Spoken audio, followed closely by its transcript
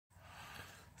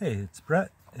Hey, it's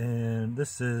Brett, and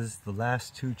this is the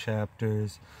last two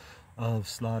chapters of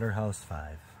Slaughterhouse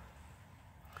 5.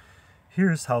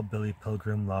 Here's how Billy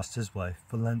Pilgrim lost his wife,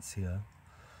 Valencia.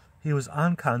 He was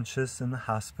unconscious in the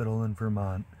hospital in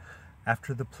Vermont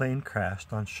after the plane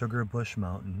crashed on Sugar Bush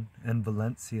Mountain, and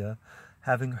Valencia,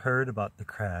 having heard about the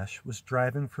crash, was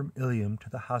driving from Ilium to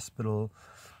the hospital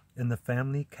in the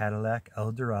family Cadillac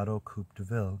Eldorado Coupe de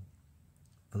Ville.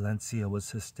 Valencia was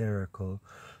hysterical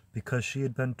because she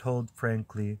had been told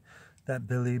frankly that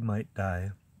Billy might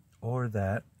die, or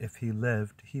that, if he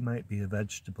lived, he might be a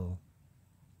vegetable.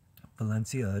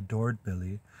 Valencia adored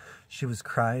Billy. She was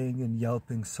crying and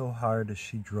yelping so hard as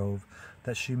she drove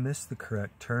that she missed the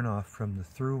correct turnoff from the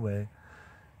throughway.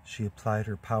 She applied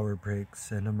her power brakes,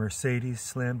 and a Mercedes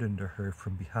slammed into her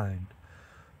from behind.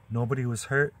 Nobody was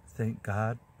hurt, thank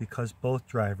God, because both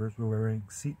drivers were wearing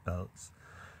seat belts.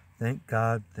 Thank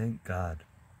God, thank God.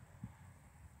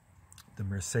 The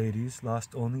Mercedes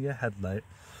lost only a headlight,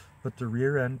 but the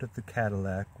rear end of the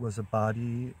Cadillac was a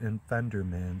body and fender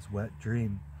man's wet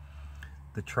dream.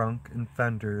 The trunk and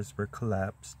fenders were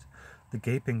collapsed. The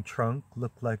gaping trunk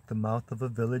looked like the mouth of a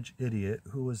village idiot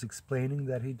who was explaining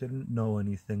that he didn't know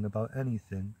anything about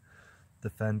anything. The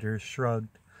fenders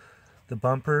shrugged. The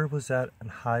bumper was at a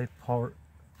high port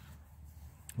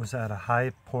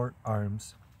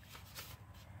arms.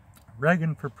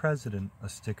 "Reagan for president," a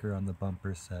sticker on the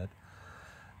bumper said.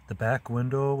 The back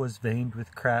window was veined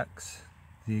with cracks.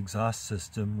 The exhaust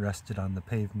system rested on the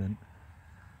pavement.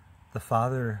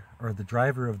 The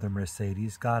driver of the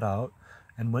Mercedes got out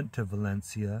and went to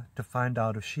Valencia to find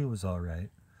out if she was all right.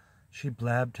 She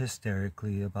blabbed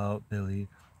hysterically about Billy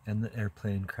and the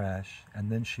airplane crash,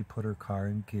 and then she put her car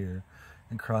in gear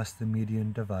and crossed the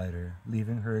median divider,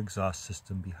 leaving her exhaust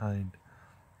system behind.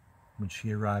 When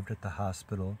she arrived at the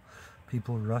hospital,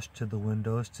 people rushed to the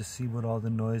windows to see what all the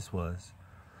noise was.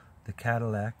 The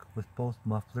Cadillac, with both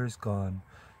mufflers gone,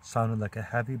 sounded like a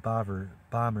heavy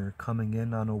bomber coming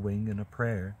in on a wing in a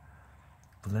prayer.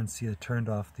 Valencia turned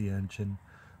off the engine,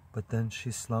 but then she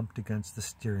slumped against the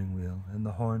steering wheel, and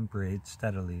the horn brayed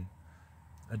steadily.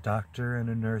 A doctor and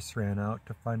a nurse ran out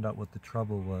to find out what the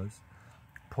trouble was.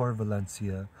 Poor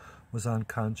Valencia was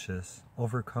unconscious,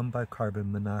 overcome by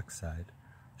carbon monoxide.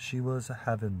 She was a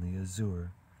heavenly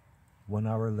azure. 1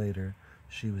 hour later,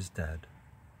 she was dead.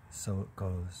 So it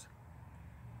goes.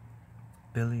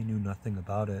 Billy knew nothing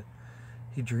about it.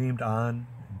 He dreamed on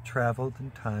and traveled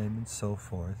in time and so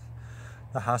forth.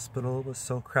 The hospital was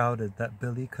so crowded that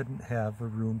Billy couldn't have a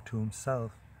room to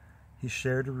himself. He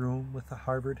shared a room with a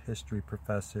Harvard history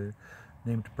professor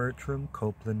named Bertram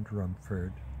Copeland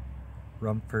Rumford.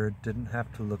 Rumford didn't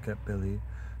have to look at Billy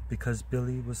because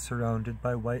Billy was surrounded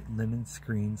by white linen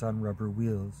screens on rubber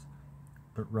wheels.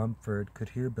 But Rumford could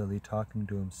hear Billy talking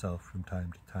to himself from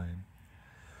time to time.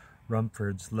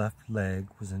 Rumford's left leg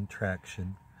was in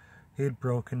traction. He had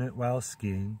broken it while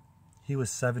skiing. He was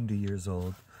 70 years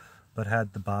old, but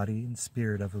had the body and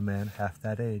spirit of a man half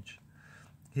that age.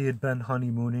 He had been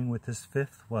honeymooning with his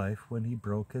fifth wife when he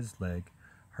broke his leg.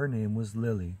 Her name was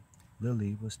Lily.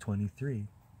 Lily was 23.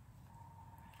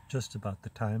 Just about the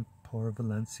time poor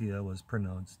Valencia was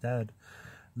pronounced dead,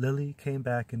 Lily came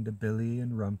back into Billy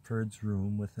and Rumford's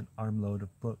room with an armload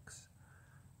of books.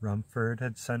 Rumford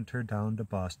had sent her down to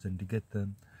Boston to get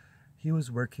them. He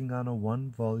was working on a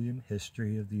 1-volume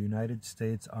history of the United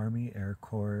States Army Air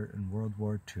Corps in World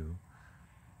War II.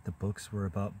 The books were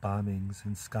about bombings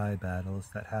and sky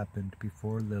battles that happened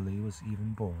before Lily was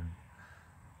even born.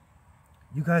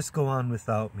 "You guys go on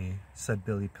without me," said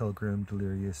Billy Pilgrim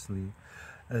deliriously,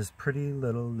 as pretty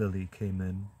little Lily came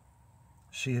in.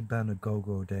 She had been a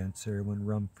go-go dancer when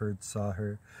Rumford saw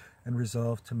her and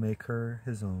resolved to make her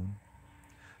his own.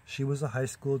 She was a high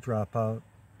school dropout.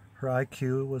 Her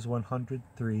IQ was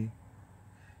 103.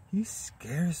 "He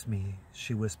scares me,"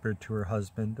 she whispered to her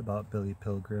husband about Billy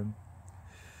Pilgrim.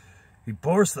 "He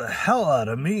bores the hell out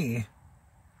of me,"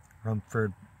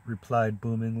 Rumford replied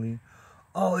boomingly.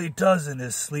 "All he does in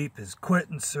his sleep is quit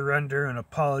and surrender and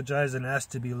apologize and ask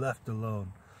to be left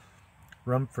alone."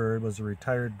 Rumford was a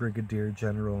retired brigadier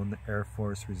general in the Air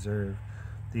Force Reserve,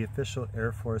 the official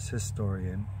Air Force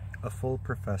historian, a full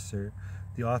professor,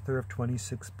 the author of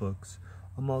 26 books,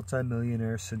 a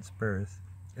multimillionaire since birth,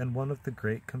 and one of the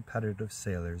great competitive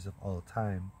sailors of all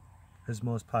time. His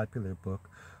most popular book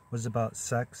was about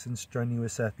sex and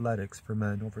strenuous athletics for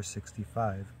men over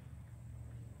 65.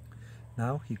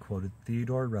 Now he quoted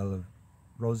Theodore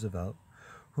Roosevelt,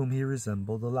 whom he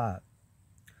resembled a lot.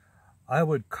 "I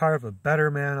would carve a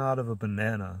better man out of a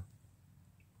banana."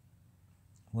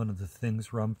 One of the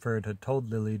things Rumford had told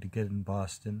Lily to get in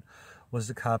Boston was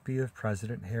a copy of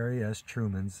President Harry S.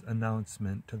 Truman's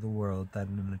announcement to the world that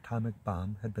an atomic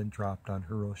bomb had been dropped on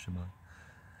Hiroshima.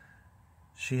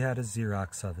 She had a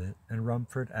Xerox of it, and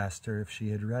Rumford asked her if she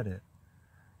had read it.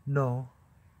 No,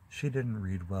 she didn't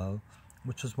read well,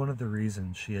 which was one of the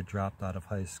reasons she had dropped out of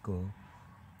high school.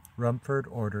 Rumford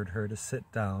ordered her to sit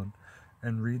down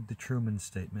and read the Truman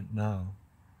Statement now.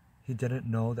 He didn't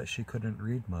know that she couldn't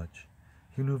read much.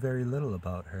 He knew very little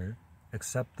about her,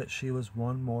 except that she was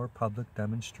one more public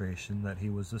demonstration that he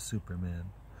was a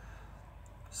Superman.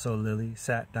 So Lily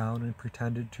sat down and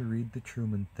pretended to read the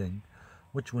Truman thing,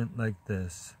 which went like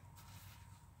this.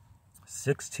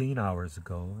 16 hours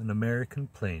ago, an American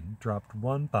plane dropped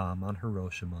one bomb on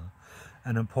Hiroshima,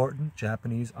 an important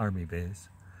Japanese army base.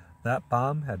 That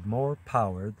bomb had more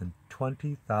power than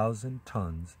 20,000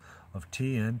 tons of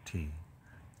TNT.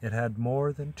 It had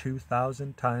more than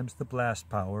 2,000 times the blast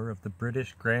power of the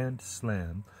British Grand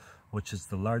Slam, which is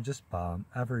the largest bomb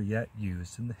ever yet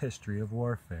used in the history of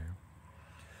warfare.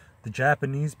 The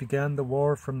Japanese began the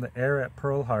war from the air at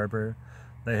Pearl Harbor.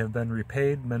 They have been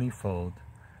repaid manyfold,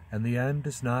 and the end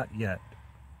is not yet.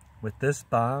 With this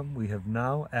bomb, we have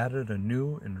now added a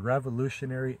new and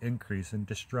revolutionary increase in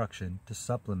destruction to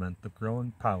supplement the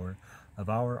growing power of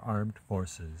our armed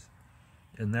forces.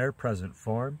 In their present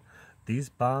form, these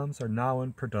bombs are now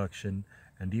in production,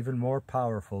 and even more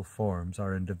powerful forms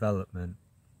are in development.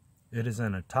 It is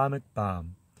an atomic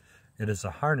bomb. It is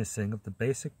a harnessing of the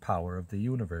basic power of the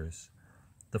universe.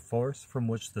 The force from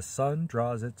which the sun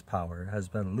draws its power has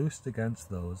been loosed against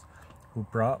those who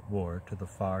brought war to the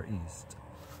Far East.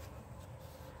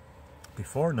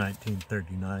 Before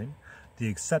 1939, the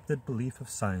accepted belief of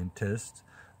scientists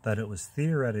that it was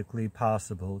theoretically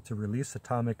possible to release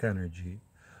atomic energy,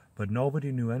 but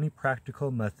nobody knew any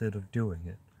practical method of doing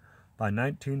it. By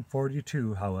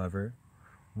 1942, however,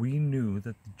 we knew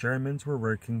that the Germans were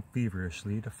working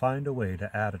feverishly to find a way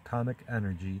to add atomic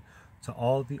energy to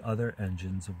all the other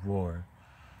engines of war,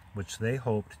 which they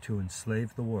hoped to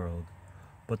enslave the world,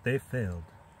 but they failed.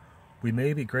 We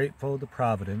may be grateful to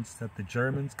Providence that the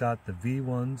Germans got the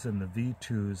V1s and the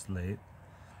V2s late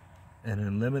and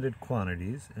in limited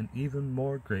quantities, and even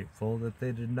more grateful that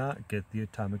they did not get the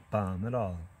atomic bomb at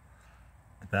all.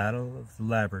 The Battle of the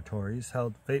Laboratories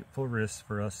held fateful risks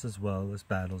for us as well as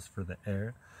battles for the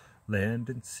air, land,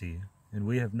 and sea, and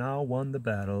we have now won the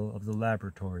Battle of the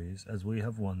Laboratories as we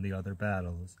have won the other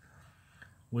battles.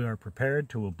 We are prepared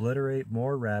to obliterate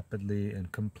more rapidly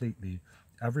and completely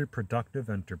every productive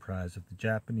enterprise that the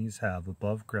Japanese have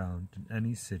above ground in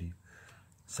any city,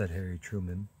 said Harry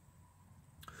Truman.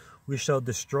 We shall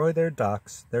destroy their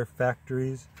docks, their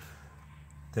factories,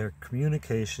 their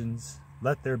communications.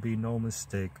 Let there be no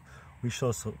mistake. We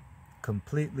shall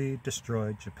completely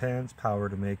destroy Japan's power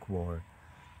to make war.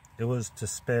 It was to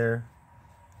spare,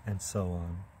 and so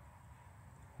on.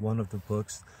 One of the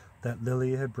books that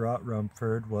Lily had brought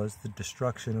Rumford was The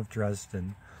Destruction of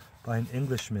Dresden by an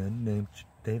Englishman named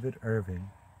David Irving.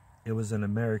 It was an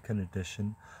American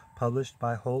edition, published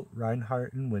by Holt,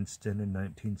 Reinhardt, and Winston in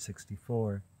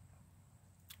 1964.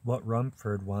 What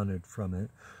Rumford wanted from it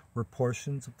were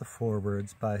portions of the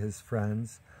forewords by his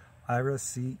friends Ira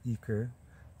C. Eaker,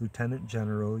 Lieutenant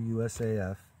General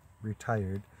USAF,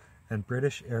 retired, and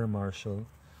British Air Marshal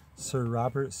Sir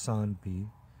Robert Sonby,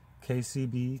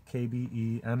 KCB,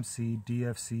 KBE, MC,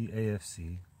 DFC,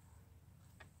 AFC.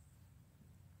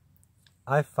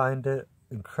 I find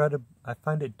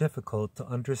it difficult to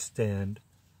understand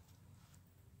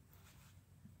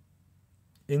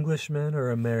Englishmen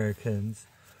or Americans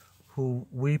who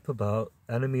weep about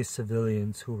enemy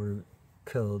civilians who were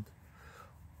killed,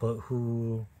 but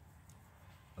who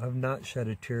have not shed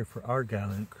a tear for our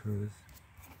gallant crews.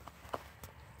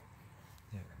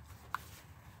 There.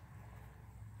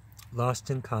 Lost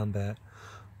in combat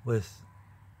with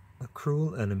a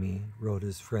cruel enemy, wrote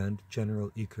his friend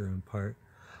General Eaker in part.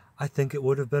 I think it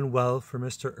would have been well for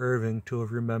Mr. Irving to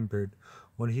have remembered,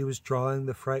 when he was drawing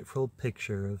the frightful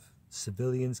picture of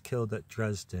civilians killed at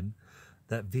Dresden,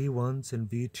 that V1s and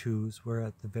V2s were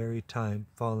at the very time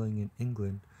falling in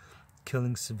England,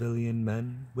 killing civilian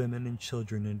men, women, and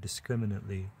children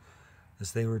indiscriminately,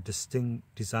 as they were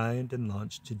designed and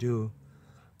launched to do.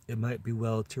 It might be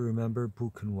well to remember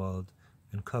Buchenwald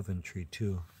and Coventry,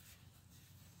 too.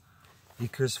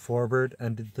 Eaker's foreword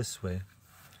ended this way.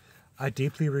 I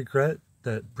deeply regret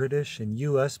that British and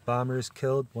U.S. bombers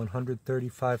killed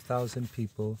 135,000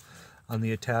 people on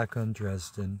the attack on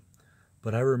Dresden,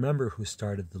 but I remember who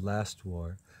started the last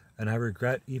war, and I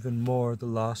regret even more the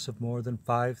loss of more than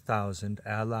 5,000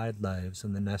 Allied lives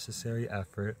in the necessary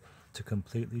effort to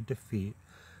completely defeat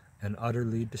and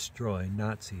utterly destroy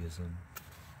Nazism.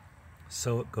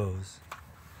 So it goes.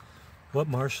 What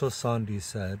Air Marshal Sondy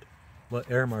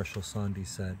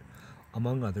said,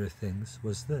 among other things,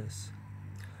 was this: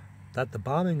 that the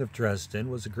bombing of Dresden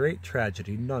was a great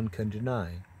tragedy none can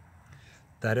deny.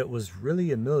 That it was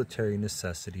really a military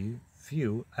necessity,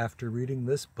 few, after reading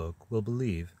this book, will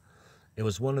believe. It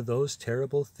was one of those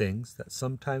terrible things that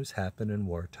sometimes happen in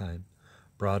wartime,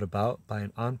 brought about by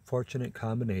an unfortunate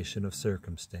combination of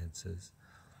circumstances.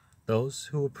 Those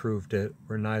who approved it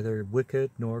were neither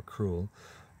wicked nor cruel,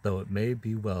 though it may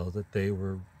be well that they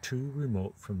were too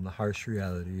remote from the harsh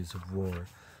realities of war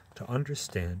to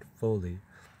understand fully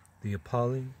the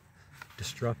appalling,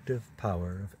 destructive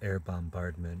power of air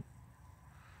bombardment.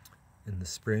 In the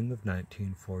spring of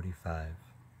 1945,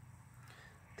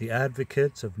 the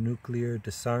advocates of nuclear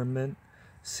disarmament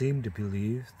seemed to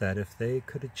believe that if they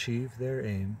could achieve their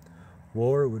aim,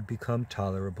 war would become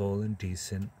tolerable and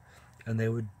decent, and they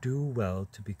would do well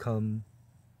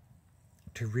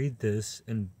to read this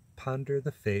and ponder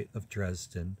the fate of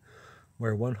Dresden,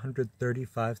 where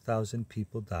 135,000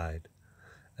 people died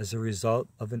as a result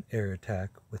of an air attack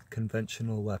with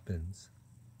conventional weapons.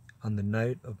 On the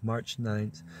night of March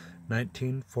 9,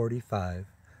 1945,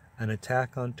 an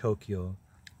attack on Tokyo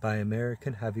by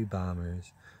American heavy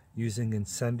bombers using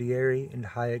incendiary and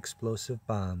high-explosive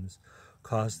bombs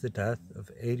caused the death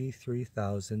of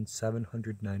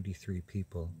 83,793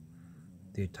 people.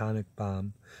 The atomic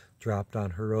bomb dropped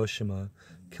on Hiroshima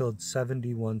killed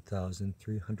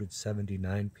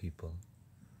 71,379 people.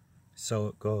 So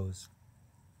it goes.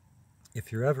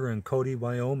 If you're ever in Cody,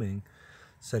 Wyoming,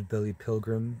 said Billy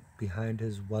Pilgrim behind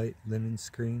his white linen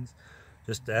screens,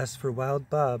 just ask for Wild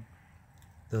Bob.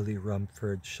 Lily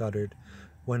Rumford shuddered,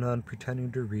 went on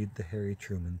pretending to read the Harry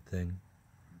Truman thing.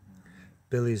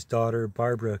 Billy's daughter,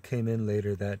 Barbara, came in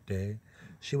later that day.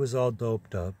 She was all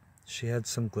doped up. She had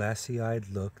some glassy-eyed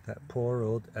look that poor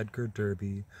old Edgar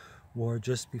Derby wore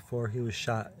just before he was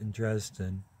shot in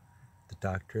Dresden. The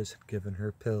doctors had given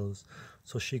her pills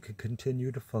so she could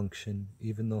continue to function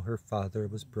even though her father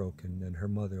was broken and her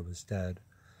mother was dead.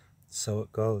 So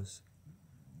it goes.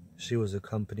 She was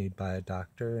accompanied by a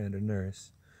doctor and a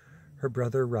nurse. Her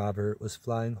brother Robert was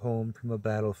flying home from a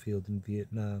battlefield in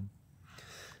Vietnam.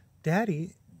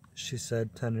 "Daddy," she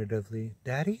said tentatively,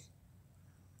 "Daddy?"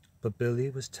 But Billy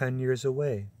was 10 years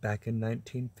away, back in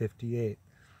 1958.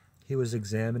 He was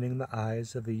examining the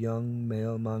eyes of a young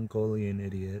male Mongolian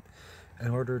idiot in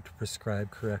order to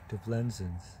prescribe corrective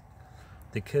lenses.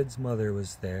 The kid's mother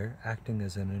was there, acting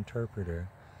as an interpreter.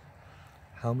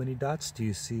 "How many dots do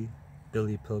you see?"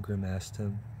 Billy Pilgrim asked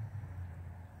him.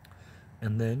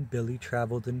 And then Billy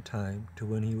traveled in time to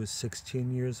when he was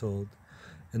 16 years old,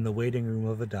 in the waiting room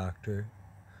of a doctor.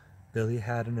 Billy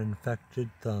had an infected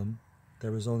thumb.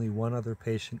 There was only one other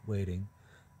patient waiting,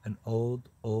 an old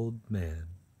man.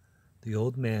 The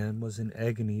old man was in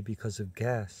agony because of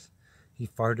gas. He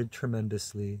farted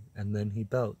tremendously, and then he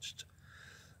belched.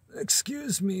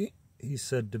 "Excuse me," he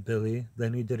said to Billy.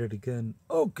 Then he did it again.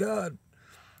 "Oh, God,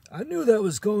 I knew that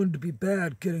was going to be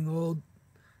bad, getting old."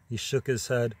 He shook his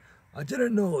head. "I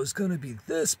didn't know it was going to be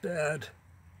this bad."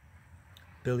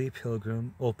 Billy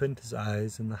Pilgrim opened his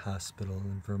eyes in the hospital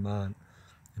in Vermont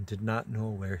and did not know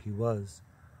where he was.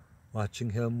 Watching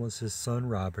him was his son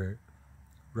Robert.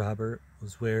 Robert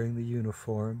was wearing the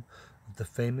uniform of the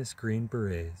famous Green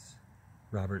Berets.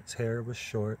 Robert's hair was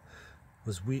short,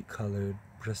 was wheat-colored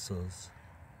bristles.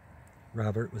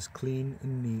 Robert was clean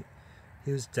and neat.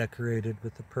 He was decorated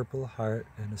with a purple heart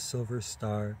and a silver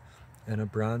star and a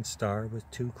bronze star with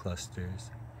 2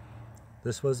 clusters.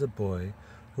 This was a boy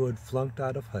who had flunked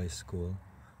out of high school,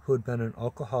 who had been an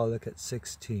alcoholic at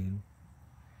 16,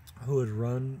 who had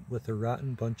run with a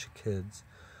rotten bunch of kids,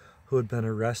 who had been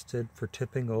arrested for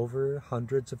tipping over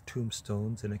hundreds of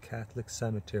tombstones in a Catholic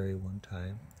cemetery one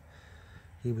time.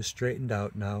 He was straightened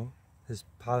out now. His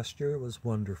posture was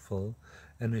wonderful,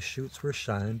 and his shoes were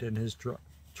shined, and his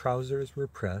trousers were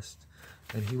pressed,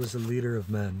 and he was a leader of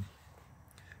men.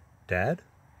 "Dad?"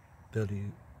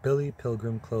 Billy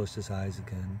Pilgrim closed his eyes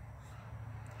again.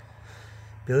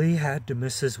 Billy had to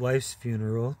miss his wife's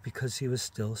funeral because he was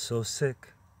still so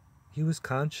sick. He was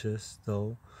conscious,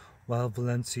 though, while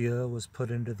Valencia was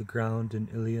put into the ground in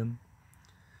Ilium.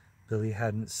 Billy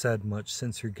hadn't said much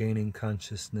since her gaining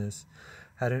consciousness,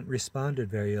 hadn't responded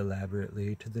very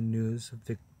elaborately to the news of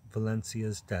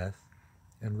Valencia's death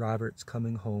and Robert's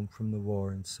coming home from the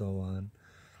war and so on.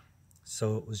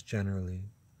 So it was generally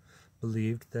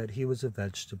believed that he was a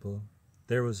vegetable.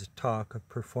 There was talk of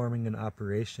performing an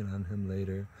operation on him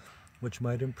later, which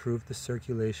might improve the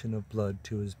circulation of blood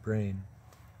to his brain.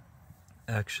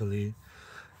 Actually,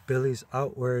 Billy's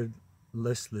outward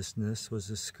listlessness was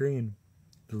a screen.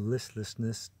 The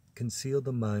listlessness concealed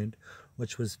a mind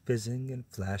which was fizzing and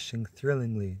flashing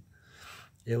thrillingly.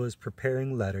 It was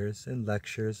preparing letters and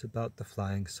lectures about the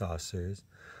flying saucers,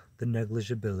 the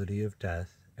negligibility of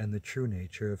death, and the true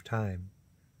nature of time.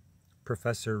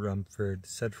 Professor Rumford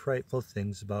said frightful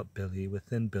things about Billy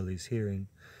within Billy's hearing,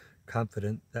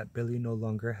 confident that Billy no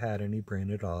longer had any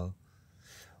brain at all.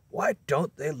 "Why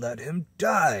don't they let him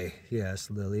die?" he asked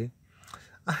Lily.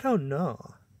 "I don't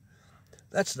know."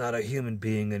 "That's not a human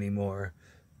being anymore.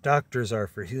 Doctors are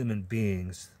for human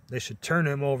beings. They should turn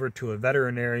him over to a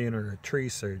veterinarian or a tree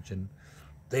surgeon.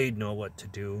 They'd know what to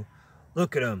do.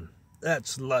 Look at him.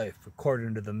 That's life,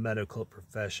 according to the medical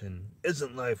profession.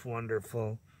 Isn't life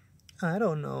wonderful?" "I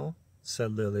don't know,"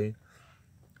 said Lily.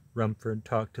 Rumford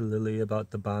talked to Lily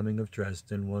about the bombing of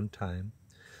Dresden one time,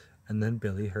 and then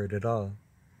Billy heard it all.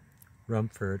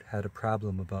 Rumford had a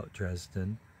problem about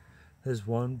Dresden. His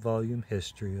one-volume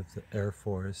history of the Air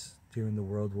Force during the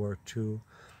World War II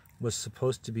was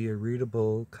supposed to be a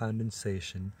readable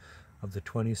condensation of the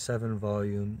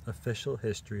 27-volume official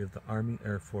history of the Army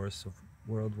Air Force of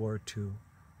World War II.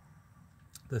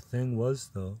 The thing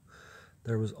was, though,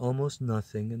 there was almost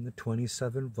nothing in the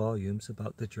 27 volumes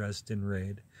about the Dresden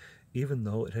raid, even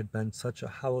though it had been such a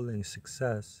howling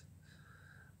success.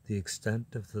 The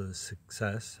extent of the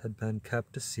success had been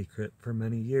kept a secret for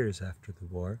many years after the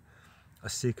war, a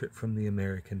secret from the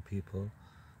American people.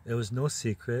 It was no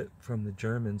secret from the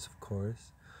Germans, of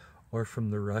course, or from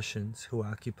the Russians who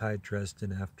occupied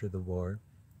Dresden after the war,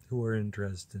 who were in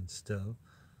Dresden still.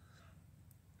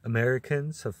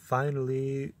 "Americans have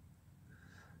finally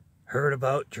heard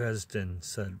about Dresden,"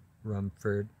 said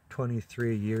Rumford,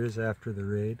 23 years after the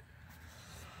raid.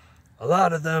 "A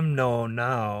lot of them know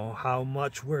now how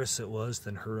much worse it was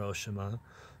than Hiroshima,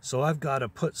 so I've got to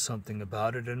put something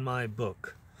about it in my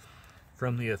book.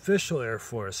 From the official Air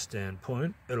Force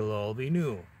standpoint, it'll all be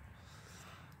new."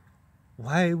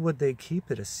 "Why would they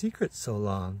keep it a secret so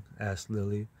long?" asked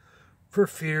Lily. "For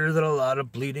fear that a lot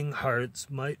of bleeding hearts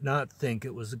might not think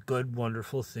it was a good,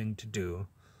 wonderful thing to do."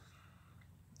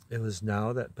 It was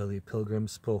now that Billy Pilgrim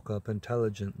spoke up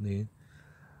intelligently.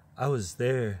 "I was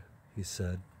there," he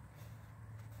said.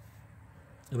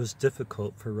 It was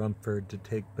difficult for Rumford to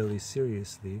take Billy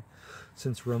seriously,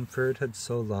 since Rumford had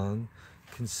so long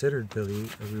considered Billy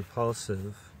a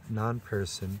repulsive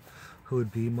non-person who would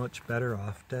be much better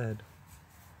off dead.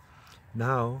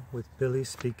 Now, with Billy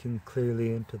speaking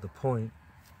clearly and to the point,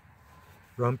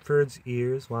 Rumford's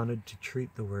ears wanted to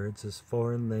treat the words as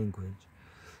foreign language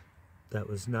that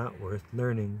was not worth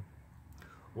learning.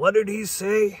 "What did he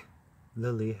say?"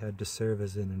 Lily had to serve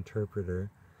as an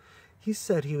interpreter. "He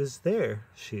said he was there,"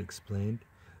 she explained.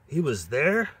 "He was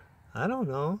there?" "I don't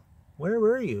know. Where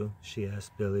were you?" she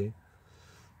asked Billy.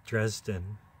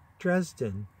 "Dresden."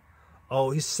 "Dresden."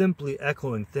 "Oh, he's simply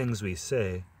echoing things we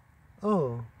say."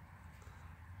 "Oh."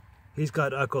 "He's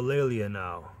got echolalia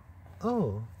now."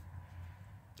 "Oh."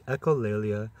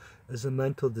 Echolalia is a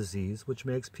mental disease which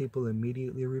makes people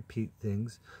immediately repeat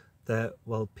things that,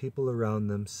 well, people around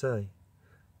them say.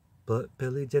 But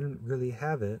Billy didn't really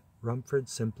have it. Rumford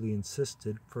simply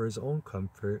insisted, for his own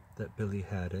comfort, that Billy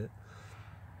had it.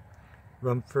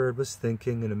 Rumford was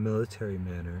thinking in a military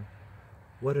manner.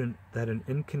 That an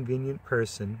inconvenient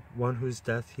person, one whose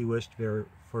death he wished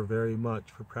for very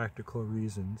much for practical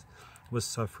reasons, was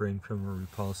suffering from a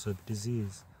repulsive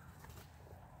disease.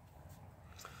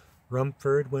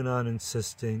 Rumford went on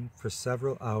insisting for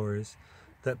several hours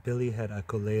that Billy had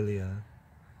echolalia,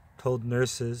 told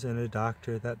nurses and a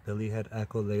doctor that Billy had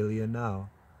echolalia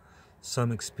now.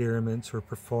 Some experiments were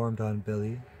performed on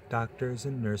Billy. Doctors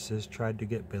and nurses tried to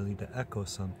get Billy to echo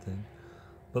something,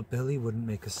 but Billy wouldn't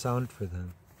make a sound for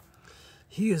them.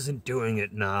 "He isn't doing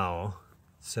it now,"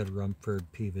 said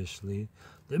Rumford peevishly.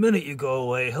 "The minute you go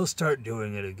away, he'll start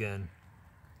doing it again."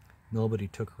 Nobody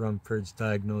took Rumford's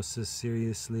diagnosis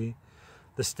seriously.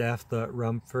 The staff thought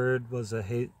Rumford was a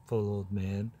hateful old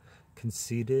man,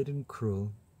 conceited and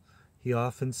cruel. He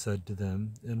often said to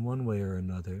them, in one way or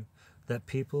another, that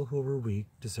people who were weak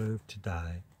deserved to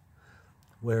die,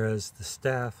 whereas the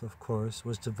staff, of course,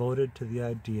 was devoted to the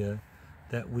idea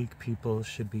that weak people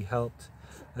should be helped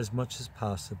as much as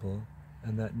possible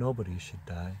and that nobody should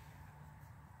die.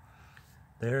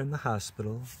 There in the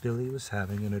hospital, Billy was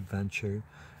having an adventure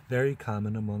very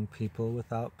common among people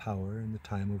without power in the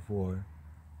time of war.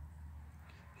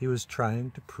 He was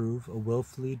trying to prove a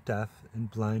willfully deaf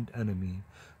and blind enemy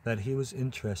that he was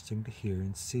interesting to hear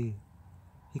and see.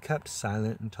 He kept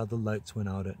silent until the lights went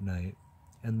out at night,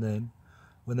 and then,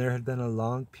 when there had been a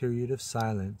long period of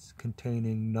silence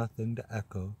containing nothing to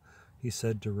echo, he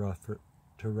said to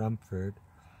to Rumford.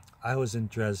 "I was in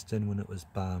Dresden when it was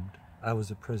bombed. I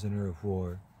was a prisoner of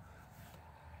war."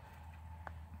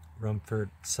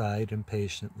 Rumford sighed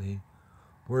impatiently.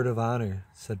 "Word of honor,"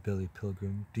 said Billy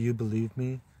Pilgrim. "Do you believe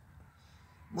me?"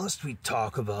 "Must we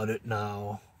talk about it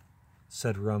now?"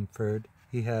 said Rumford.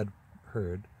 He had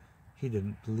heard. He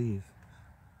didn't believe.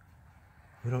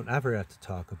 "We don't ever have to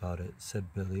talk about it,"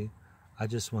 said Billy. "I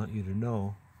just want you to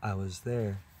know I was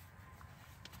there."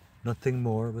 Nothing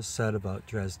more was said about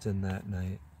Dresden that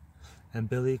night, and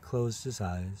Billy closed his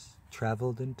eyes,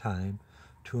 traveled in time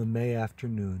to a May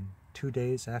afternoon, 2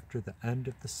 days after the end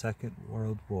of the Second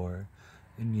World War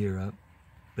in Europe.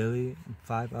 Billy and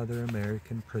 5 other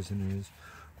American prisoners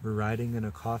were riding in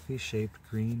a coffin-shaped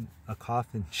green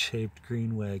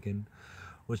wagon,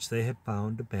 which they had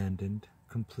found abandoned,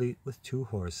 complete with 2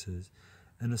 horses,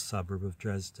 in a suburb of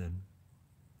Dresden.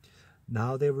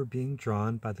 Now they were being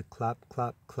drawn by the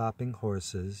clop-clop-clopping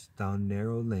horses down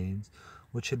narrow lanes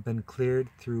which had been cleared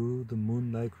through the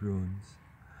moon-like ruins.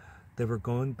 They were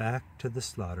going back to the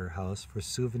slaughterhouse for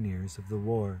souvenirs of the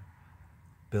war.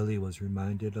 Billy was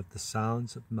reminded of the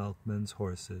sounds of milkmen's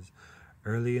horses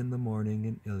early in the morning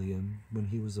in Ilium when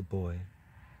he was a boy.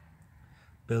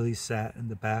 Billy sat in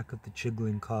the back of the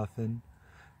jiggling coffin.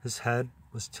 His head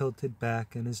was tilted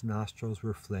back and his nostrils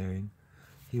were flaring.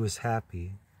 He was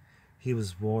happy. He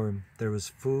was warm. There was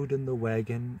food in the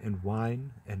wagon, and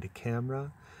wine, and a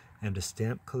camera, and a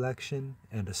stamp collection,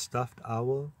 and a stuffed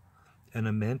owl, and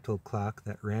a mantel clock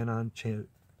that ran on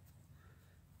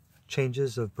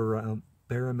changes of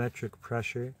barometric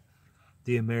pressure.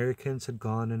 The Americans had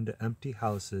gone into empty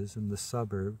houses in the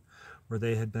suburb where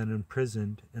they had been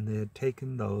imprisoned, and they had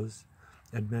taken those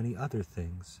and many other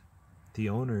things. The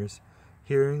owners,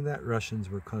 hearing that Russians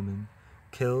were coming,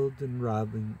 killing and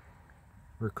robbing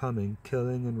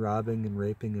and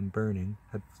raping and burning,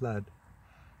 had fled.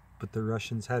 But the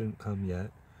Russians hadn't come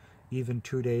yet, even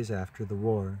 2 days after the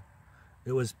war.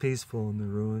 It was peaceful in the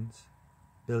ruins.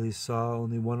 Billy saw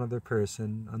only one other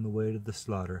person on the way to the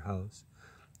slaughterhouse.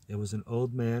 It was an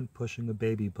old man pushing a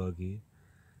baby buggy.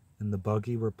 In the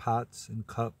buggy were pots and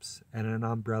cups and an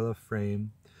umbrella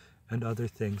frame and other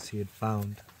things he had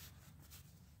found.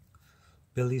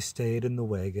 Billy stayed in the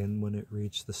wagon when it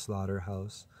reached the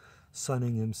slaughterhouse,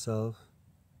 sunning himself.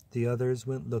 The others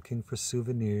went looking for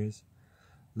souvenirs.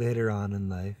 Later on in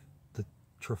life, the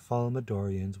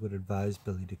Trafalmadorians would advise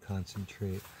Billy to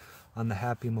concentrate on the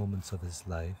happy moments of his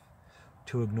life,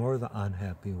 to ignore the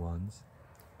unhappy ones,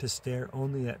 to stare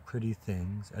only at pretty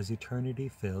things as eternity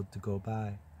failed to go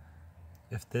by.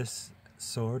 If this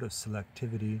sort of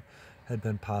selectivity had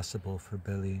been possible for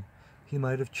Billy, he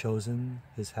might have chosen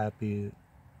his happiest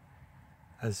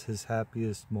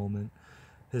moment,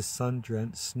 his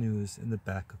sun-drenched snooze in the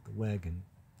back of the wagon.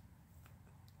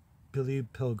 Billy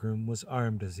Pilgrim was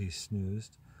armed as he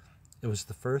snoozed. It was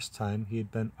the first time he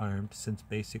had been armed since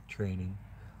basic training.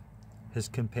 His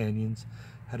companions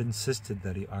had insisted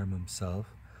that he arm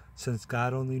himself, since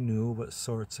God only knew what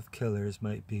sorts of killers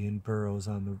might be in burrows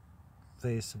on the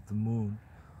face of the moon.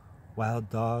 Wild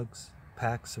dogs,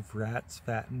 packs of rats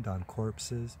fattened on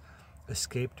corpses,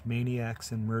 escaped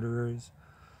maniacs and murderers,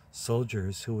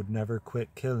 soldiers who would never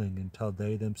quit killing until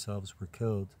they themselves were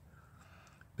killed.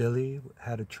 Billy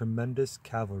had a tremendous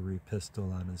cavalry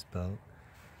pistol on his belt.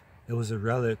 It was a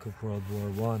relic of World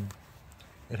War I.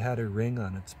 It had a ring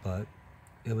on its butt.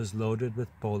 It was loaded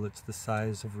with bullets the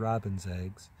size of robin's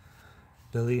eggs.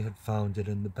 Billy had found it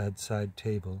in the bedside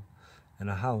table in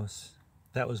a house.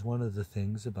 That was one of the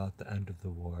things about the end of the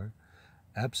war.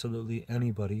 Absolutely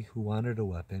anybody who wanted a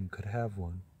weapon could have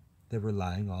one. They were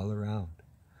lying all around.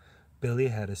 Billy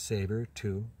had a saber,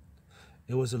 too.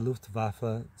 It was a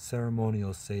Luftwaffe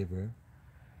ceremonial saber.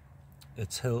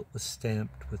 Its hilt was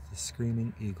stamped with the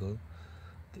screaming eagle.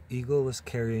 The eagle was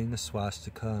carrying a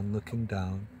swastika and looking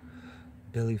down.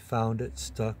 Billy found it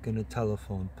stuck in a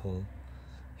telephone pole.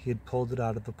 He had pulled it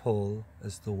out of the pole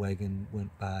as the wagon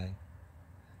went by.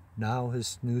 Now his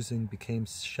snoozing became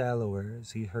shallower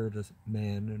as he heard a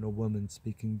man and a woman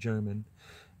speaking German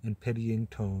in pitying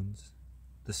tones.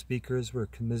 The speakers were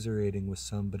commiserating with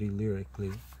somebody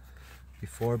lyrically.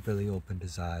 Before Billy opened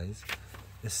his eyes,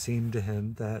 it seemed to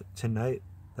him that tonight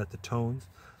that the tones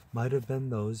might have been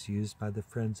those used by the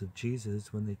friends of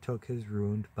Jesus when they took his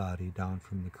ruined body down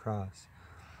from the cross.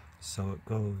 So it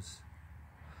goes.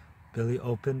 Billy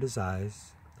opened his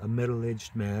eyes. A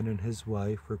middle-aged man and his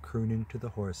wife were crooning to the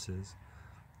horses.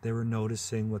 They were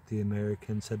noticing what the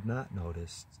Americans had not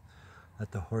noticed,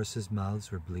 that the horses'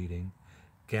 mouths were bleeding,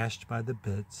 gashed by the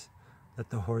bits, that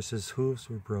the horses' hooves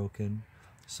were broken,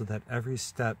 so that every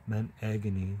step meant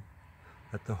agony,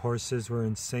 that the horses were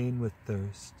insane with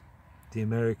thirst. The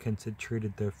Americans had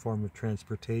treated their form of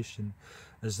transportation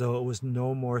as though it was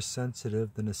no more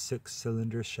sensitive than a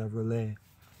 6-cylinder Chevrolet.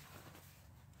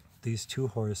 These 2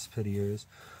 horse pitiers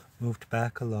moved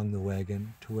back along the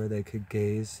wagon to where they could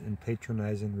gaze in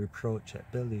patronizing reproach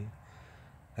at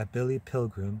Billy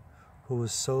Pilgrim, who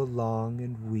was so long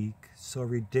and weak, so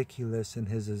ridiculous in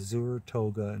his azure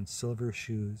toga and silver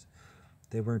shoes.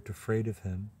 They weren't afraid of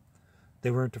him.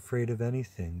 They weren't afraid of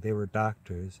anything. They were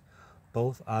doctors,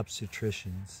 both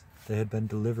obstetricians. They had been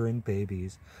delivering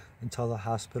babies until the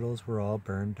hospitals were all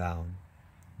burned down.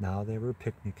 Now they were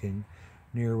picnicking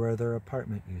near where their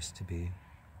apartment used to be.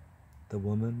 The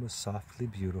woman was softly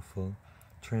beautiful,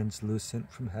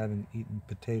 translucent from having eaten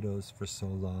potatoes for so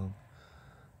long.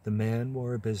 The man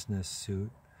wore a business suit,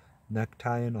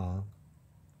 necktie and all.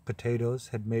 Potatoes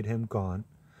had made him gaunt.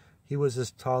 He was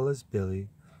as tall as Billy,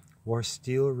 wore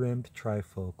steel-rimmed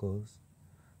trifocals.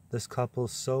 This couple,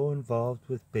 so involved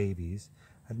with babies,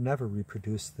 had never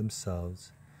reproduced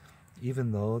themselves,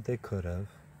 even though they could have.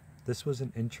 This was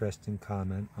an interesting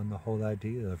comment on the whole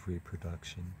idea of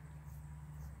reproduction.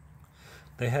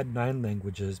 They had 9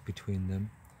 languages between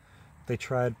them. They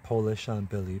tried Polish on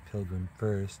Billy Pilgrim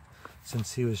first,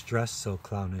 since he was dressed so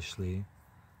clownishly,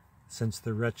 since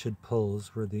the wretched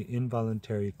Poles were the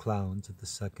involuntary clowns of the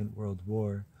Second World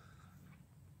War.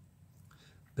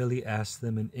 Billy asked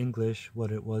them in English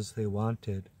what it was they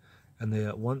wanted, and they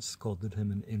at once scolded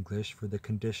him in English for the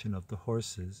condition of the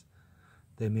horses.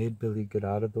 They made Billy get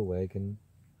out of the wagon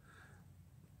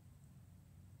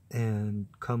and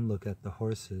come look at the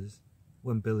horses.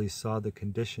 When Billy saw the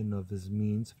condition of his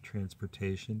means of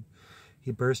transportation,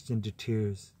 he burst into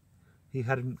tears. He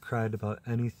hadn't cried about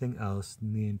anything else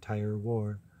in the entire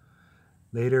war.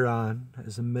 Later on,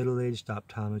 as a middle-aged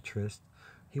optometrist,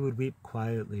 he would weep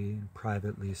quietly and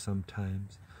privately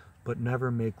sometimes, but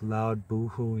never make loud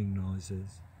boo-hooing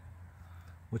noises,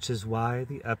 which is why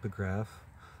the epigraph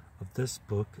of this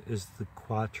book is the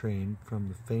quatrain from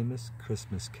the famous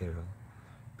Christmas carol.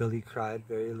 Billy cried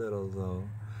very little, though.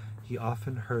 He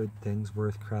often heard things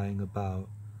worth crying about,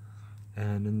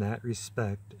 and in that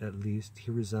respect, at least,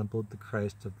 he resembled the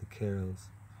Christ of the carols.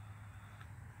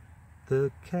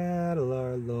 The cattle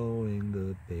are lowing,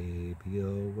 the baby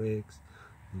awakes,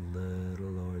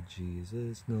 little Lord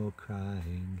Jesus, no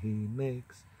crying he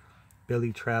makes.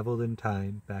 Billy traveled in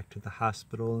time back to the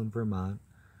hospital in Vermont.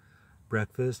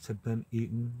 Breakfast had been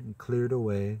eaten and cleared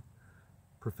away.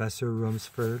 Professor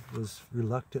Rumsford was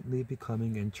reluctantly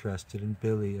becoming interested in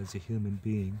Billy as a human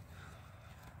being.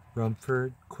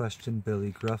 Rumford questioned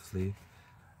Billy gruffly,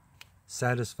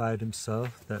 satisfied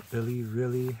himself that Billy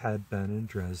really had been in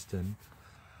Dresden.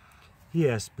 He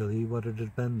asked Billy what it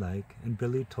had been like, and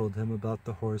Billy told him about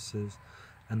the horses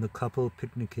and the couple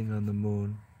picnicking on the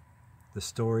moon. The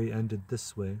story ended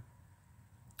this way.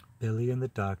 Billy and the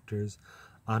doctors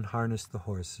unharnessed the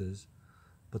horses,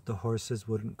 but the horses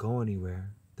wouldn't go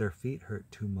anywhere. Their feet hurt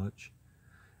too much.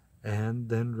 And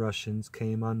then Russians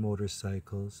came on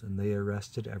motorcycles, and they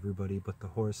arrested everybody but the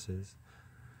horses.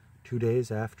 2 days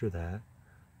after that,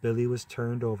 Billy was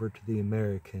turned over to the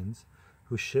Americans,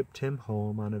 who shipped him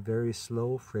home on a very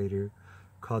slow freighter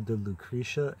called the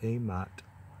Lucretia A. Mott.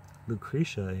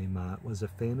 Lucretia A. Mott was a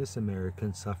famous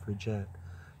American suffragette.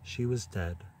 She was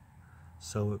dead.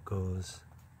 So it goes.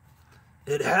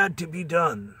 "It had to be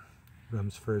done,"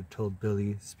 Rumsford told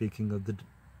Billy, speaking of the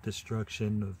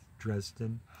destruction of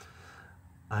Dresden.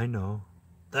 "I know."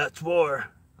 "That's war."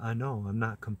 "I know, I'm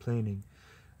not complaining."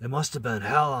 "It must have been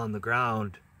hell on the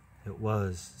ground." "It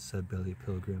was," said Billy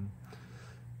Pilgrim.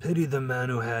 "Pity the man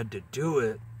who had to do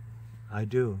it." "I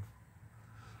do."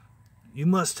 "You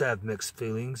must have mixed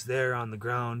feelings there on the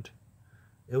ground."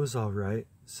 "It was all right,"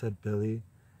 said Billy.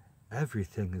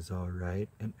 "Everything is all right,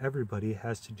 and everybody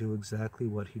has to do exactly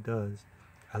what he does.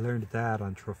 I learned that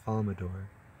on Trafalmador."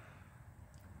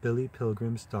 Billy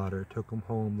Pilgrim's daughter took him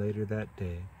home later that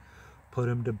day, put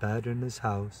him to bed in his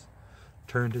house,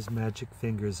 turned his magic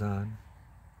fingers on.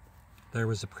 There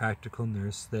was a practical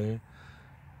nurse there.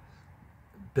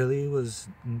 Billy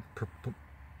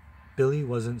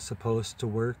wasn't supposed to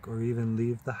work or even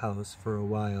leave the house for a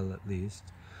while at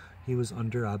least. He was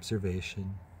under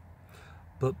observation.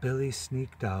 But Billy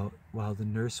sneaked out while the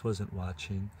nurse wasn't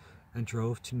watching and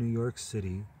drove to New York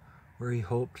City, where he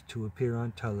hoped to appear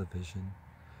on television.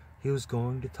 He was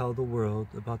going to tell the world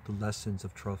about the lessons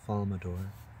of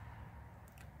Trafalmador.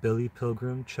 Billy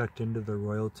Pilgrim checked into the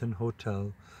Royalton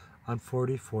Hotel on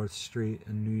 44th Street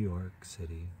in New York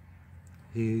City.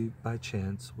 He, by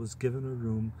chance, was given a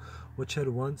room which had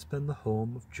once been the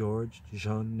home of George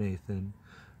Jean Nathan,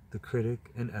 the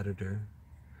critic and editor.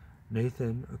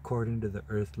 Nathan, according to the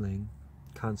Earthling,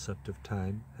 concept of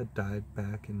time had died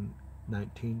back in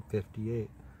 1958.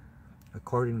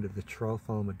 According to the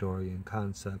Tralfamadorian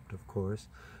concept, of course,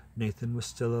 Nathan was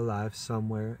still alive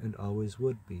somewhere and always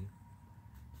would be.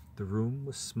 The room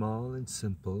was small and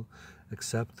simple,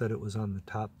 except that it was on the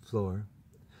top floor,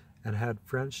 and had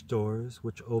French doors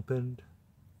which opened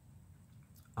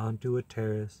onto a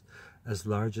terrace as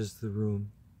large as the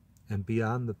room, and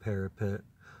beyond the parapet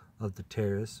of the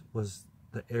terrace was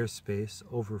the airspace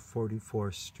over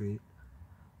 44th Street.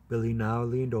 Billy now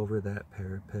leaned over that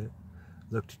parapet,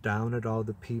 looked down at all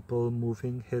the people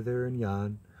moving hither and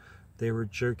yon. They were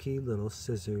jerky little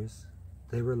scissors.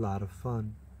 They were a lot of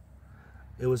fun.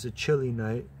 It was a chilly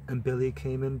night, and Billy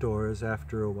came indoors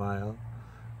after a while,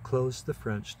 closed the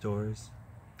French doors.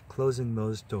 Closing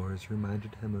those doors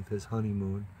reminded him of his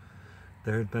honeymoon.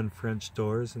 There had been French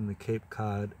doors in the Cape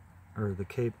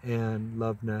Ann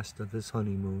love nest of his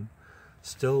honeymoon.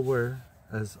 Still were,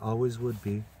 as always would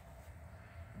be.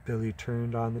 Billy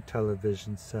turned on the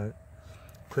television set,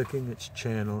 clicking its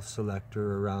channel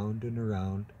selector around and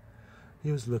around.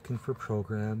 He was looking for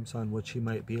programs on which he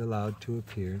might be allowed to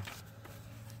appear.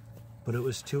 But it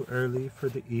was too early in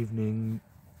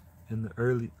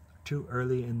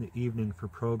the evening for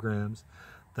programs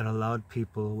that allowed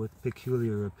people with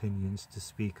peculiar opinions to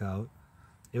speak out.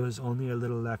 It was only a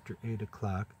little after 8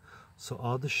 o'clock, so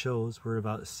all the shows were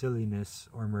about silliness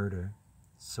or murder.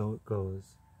 So it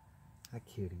goes. Hi,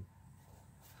 kitty.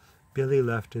 Billy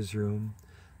left his room.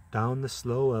 Down the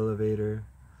slow elevator,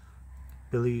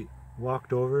 Billy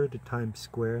walked over to Times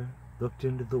Square, looked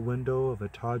into the window of a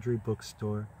tawdry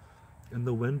bookstore. In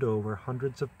the window were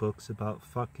hundreds of books about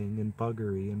fucking and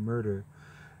buggery and murder,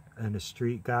 and a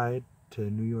street guide to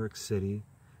New York City,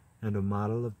 and a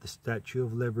model of the Statue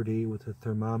of Liberty with a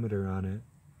thermometer on it.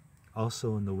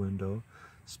 Also in the window,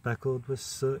 speckled with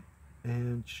soot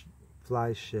and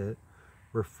fly shit,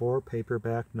 were 4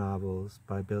 paperback novels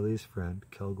by Billy's friend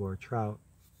Kilgore Trout.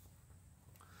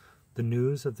 The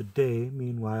news of the day,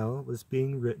 meanwhile, was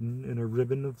being written in a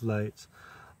ribbon of lights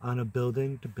on a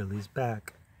building to Billy's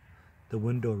back. The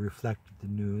window reflected the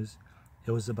news.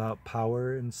 It was about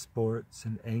power and sports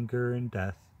and anger and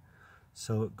death.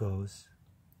 So it goes.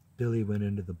 Billy went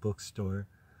into the bookstore.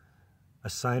 A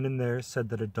sign in there said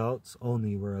that adults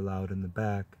only were allowed in the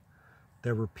back.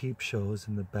 There were peep shows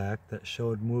in the back that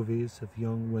showed movies of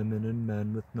young women and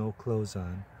men with no clothes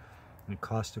on. It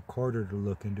cost $0.25 to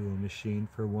look into a machine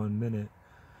for 1 minute.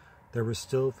 There were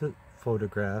still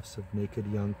photographs of naked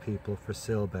young people for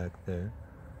sale back there.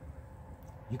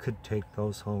 You could take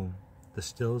those home. The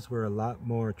stills were a lot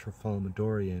more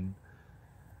Tralfamadorian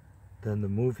than the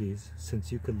movies,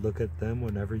 since you could look at them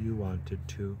whenever you wanted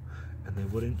to, and they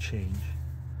wouldn't change.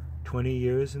 20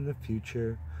 years in the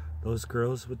future, those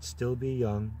girls would still be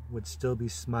young, would still be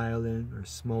smiling or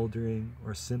smoldering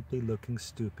or simply looking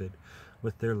stupid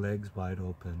with their legs wide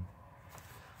open.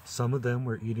 Some of them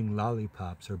were eating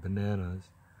lollipops or bananas.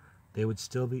 They would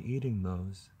still be eating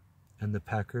those, and the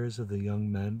peckers of the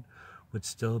young men would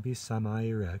still be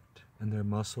semi-erect, and their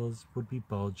muscles would be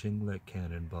bulging like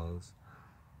cannonballs.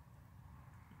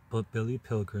 But Billy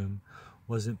Pilgrim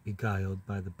wasn't beguiled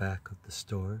by the back of the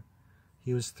store.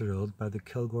 He was thrilled by the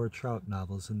Kilgore Trout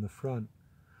novels in the front.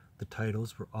 The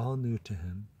titles were all new to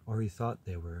him, or he thought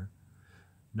they were.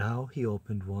 Now he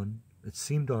opened one. It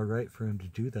seemed all right for him to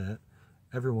do that.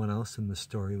 Everyone else in the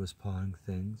story was pawing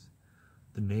things.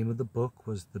 The name of the book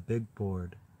was The Big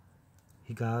Board.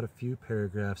 He got a few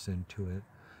paragraphs into it,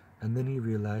 and then he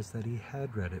realized that he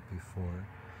had read it before,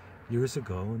 years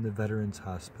ago in the Veterans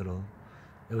Hospital.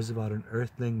 It was about an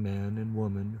earthling man and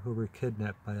woman who were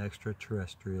kidnapped by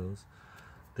extraterrestrials.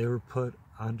 They were put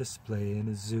on display in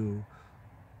a zoo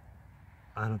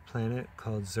on a planet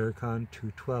called Zircon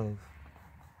 212.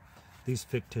 These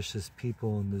fictitious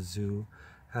people in the zoo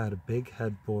had a big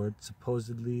headboard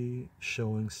supposedly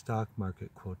showing stock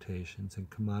market quotations and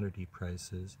commodity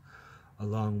prices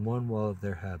along one wall of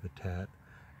their habitat,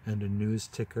 and a news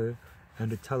ticker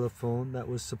and a telephone that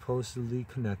was supposedly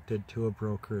connected to a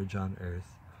brokerage on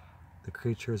Earth. The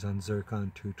creatures on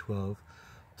Zircon 212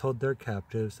 told their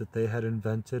captives that they had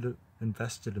invested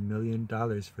 $1 million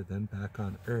for them back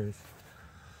on Earth,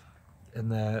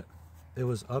 and that it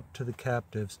was up to the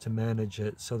captives to manage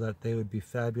it so that they would be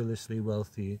fabulously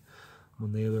wealthy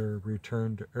when they were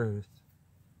returned to Earth.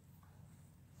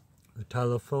 The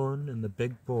telephone and the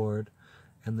big board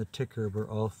and the ticker were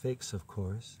all fakes, of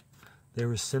course. They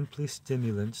were simply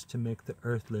stimulants to make the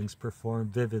Earthlings perform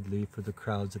vividly for the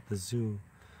crowds at the zoo,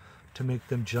 to make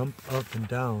them jump up and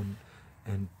down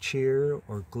and cheer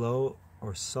or glow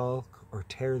or sulk or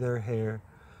tear their hair,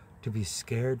 to be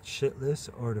scared shitless,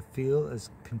 or to feel as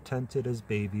contented as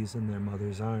babies in their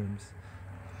mother's arms.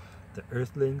 The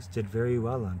Earthlings did very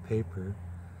well on paper.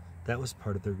 That was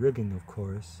part of the rigging, of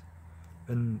course.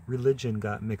 And religion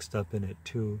got mixed up in it,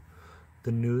 too.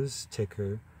 The news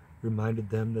ticker reminded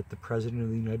them that the President of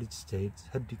the United States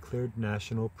had declared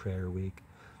National Prayer Week,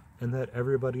 and that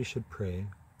everybody should pray.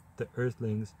 The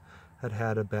Earthlings had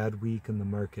had a bad week in the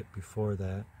market before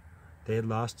that. They had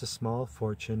lost a small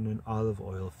fortune in olive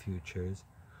oil futures,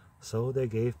 so they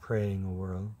gave praying a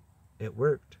whirl. It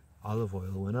worked. Olive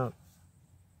oil went up.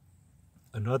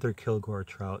 Another Kilgore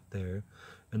trout there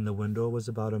in the window was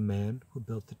about a man who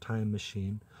built a time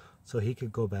machine so he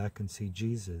could go back and see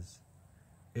Jesus.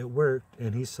 It worked,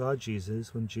 and he saw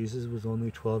Jesus when Jesus was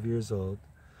only 12 years old.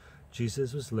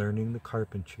 Jesus was learning the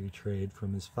carpentry trade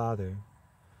from his father.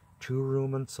 2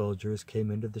 Roman soldiers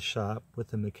came into the shop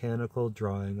with a mechanical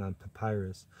drawing on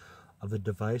papyrus of a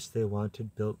device they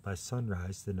wanted built by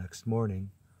sunrise the next morning.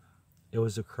 It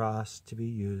was a cross to be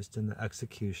used in the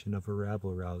execution of a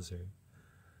rabble-rouser.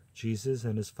 Jesus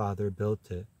and his father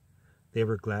built it. They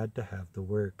were glad to have the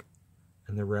work,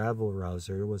 and the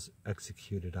rabble-rouser was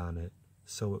executed on it.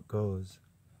 So it goes.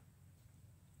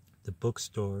 The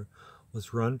bookstore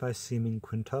was run by seeming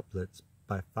quintuplets,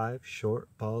 by 5 short,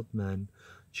 bald men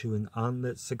chewing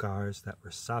unlit cigars that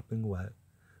were sopping wet.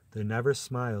 They never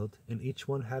smiled, and each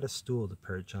one had a stool to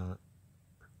perch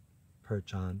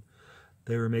on.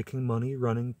 They were making money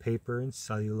running paper and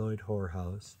celluloid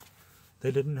whorehouse.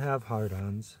 They didn't have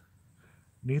hard-ons.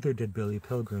 Neither did Billy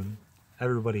Pilgrim.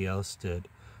 Everybody else did.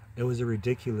 It was a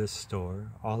ridiculous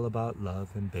store, all about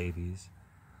love and babies.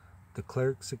 The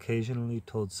clerks occasionally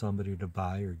told somebody to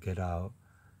buy or get out,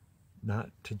 not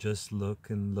to just look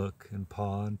and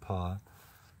paw and paw.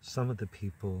 Some of the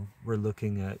people were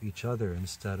looking at each other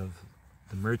instead of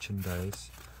the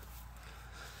merchandise.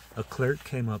 A clerk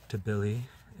came up to Billy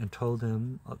and told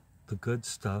him the good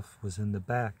stuff was in the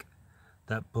back,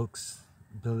 that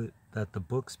the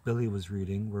books Billy was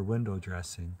reading were window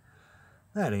dressing.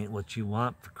 "That ain't what you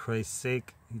want, for Christ's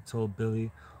sake," he told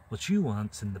Billy. "What you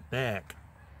want's in the back."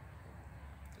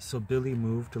 So Billy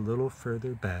moved a little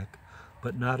further back,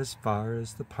 but not as far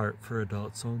as the part for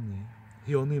adults only.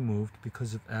 He only moved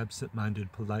because of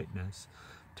absent-minded politeness,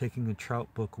 taking a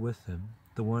trout book with him,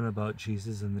 the one about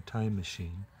Jesus and the time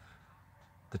machine.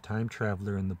 The time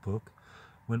traveler in the book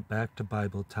went back to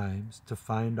Bible times to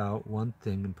find out one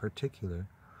thing in particular,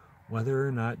 whether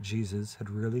or not Jesus had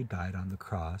really died on the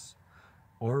cross,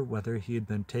 or whether he had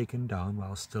been taken down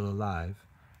while still alive,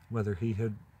 whether he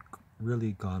had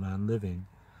really gone on living.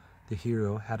 The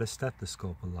hero had a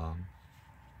stethoscope along.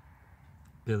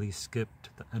 Billy skipped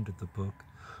to the end of the book,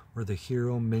 where the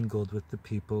hero mingled with the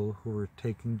people who were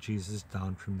taking Jesus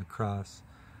down from the cross.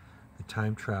 The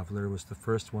time traveler was the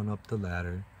first one up the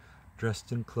ladder,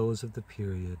 dressed in clothes of the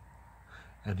period,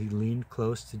 and he leaned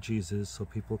close to Jesus so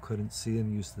people couldn't see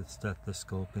him use the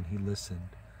stethoscope, and he listened.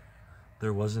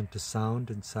 There wasn't a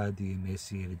sound inside the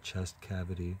emaciated chest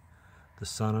cavity. The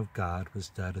Son of God was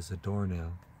dead as a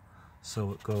doornail.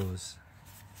 So it goes.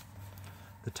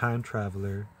 The time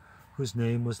traveler, whose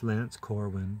name was Lance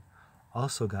Corwin,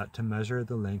 also got to measure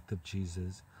the length of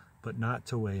Jesus, but not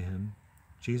to weigh him.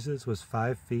 Jesus was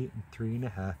 5 feet and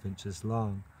 3½ inches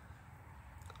long.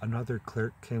 Another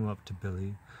clerk came up to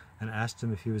Billy and asked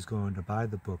him if he was going to buy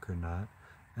the book or not,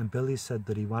 and Billy said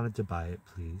that he wanted to buy it,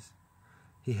 please.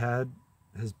 He had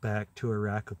his back to a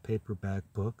rack of paperback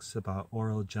books about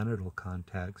oral genital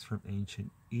contacts from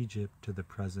ancient Egypt to the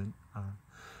present,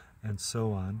 and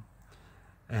so on.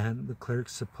 And the clerk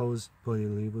supposed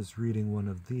Billy was reading one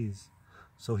of these,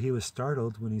 so he was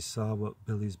startled when he saw what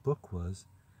Billy's book was.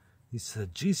 He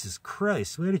said, "Jesus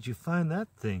Christ, where did you find that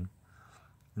thing?"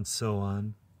 And so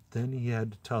on. Then he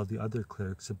had to tell the other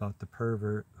clerks about the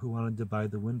pervert who wanted to buy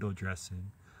the window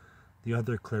dressing. The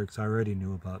other clerks already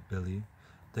knew about Billy.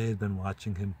 They had been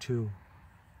watching him too.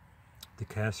 The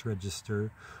cash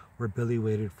register, where Billy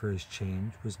waited for his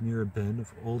change, was near a bin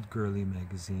of old girly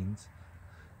magazines.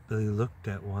 Billy looked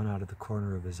at one out of the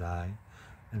corner of his eye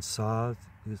and saw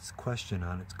this question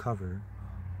on its cover: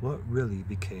 "What really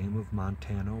became of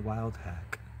Montana Wild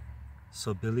Hack?"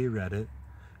 So Billy read it.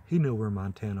 He knew where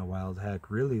Montana Wild Hack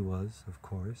really was, of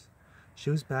course. She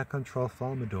was back on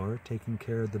Tralfamadore taking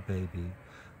care of the baby,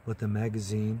 but the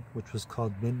magazine, which was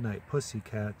called Midnight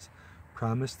Pussycats,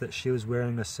 promised that she was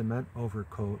wearing a cement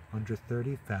overcoat under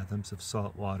 30 fathoms of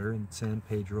salt water in San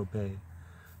Pedro Bay.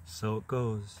 So it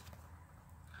goes.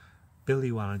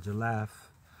 Billy wanted to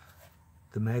laugh.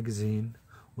 The magazine,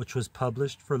 which was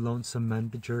published for lonesome men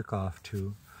to jerk off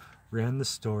to, ran the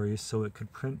story so it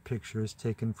could print pictures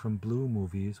taken from blue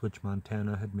movies which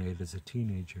Montana had made as a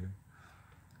teenager.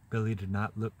 Billy did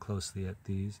not look closely at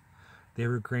these. They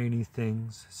were grainy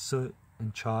things, soot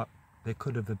and chalk. They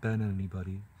could have been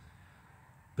anybody.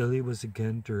 Billy was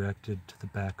again directed to the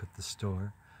back of the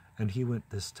store, and he went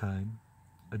this time.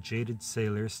 A jaded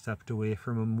sailor stepped away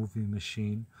from a movie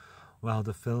machine while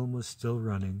the film was still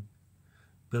running.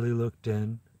 Billy looked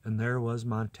in, and there was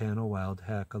Montana Wild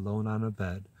Hack alone on a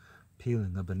bed,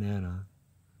 peeling a banana.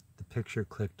 The picture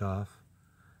clicked off.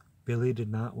 Billy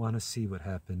did not want to see what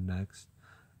happened next,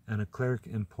 and a clerk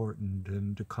importuned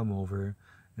him to come over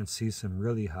and see some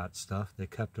really hot stuff they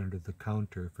kept under the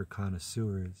counter for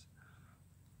connoisseurs.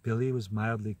 Billy was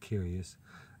mildly curious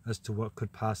as to what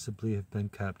could possibly have been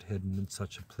kept hidden in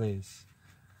such a place.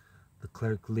 The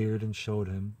clerk leered and showed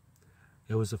him.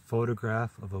 It was a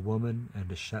photograph of a woman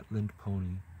and a Shetland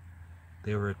pony.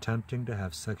 They were attempting to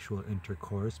have sexual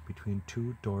intercourse between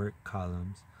two Doric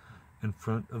columns in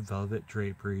front of velvet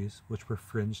draperies which were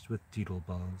fringed with deedle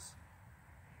balls.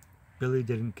 Billy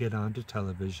didn't get onto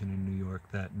television in New York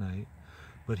that night,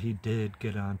 but he did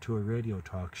get onto a radio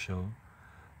talk show.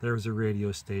 There was a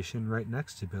radio station right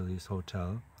next to Billy's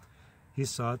hotel. He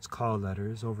saw its call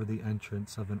letters over the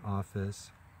entrance of an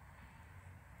office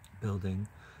building,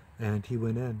 and he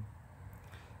went in.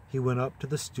 He went up to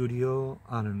the studio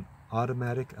on an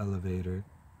automatic elevator,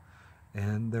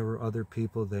 and there were other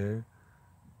people there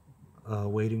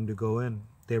waiting to go in.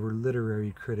 They were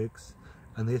literary critics,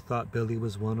 and they thought Billy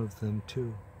was one of them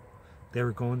too. They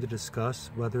were going to discuss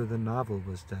whether the novel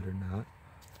was dead or not.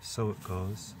 So it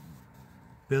goes.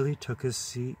 Billy took his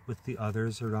seat with the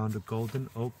others around a golden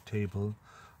oak table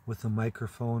with a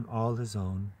microphone all his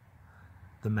own.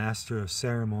 The master of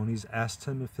ceremonies asked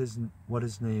him what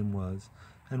his name was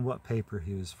and what paper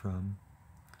he was from.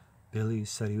 Billy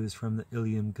said he was from the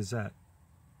Ilium Gazette.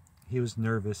 He was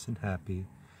nervous and happy.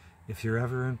 If you're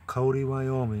ever in Cody,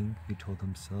 Wyoming, he told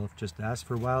himself, just ask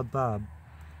for Wild Bob.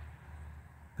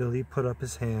 Billy put up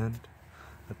his hand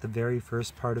at the very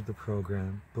first part of the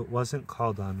program, but wasn't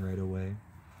called on right away.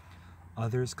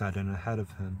 Others got in ahead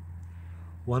of him.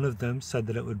 One of them said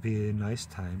that it would be a nice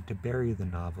time to bury the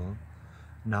novel,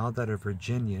 now that a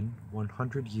Virginian,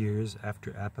 100 years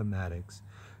after Appomattox,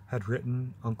 had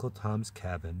written Uncle Tom's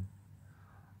Cabin.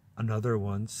 Another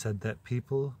one said that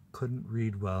people couldn't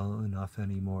read well enough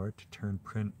anymore to turn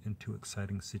print into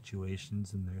exciting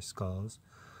situations in their skulls,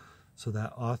 so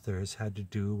that authors had to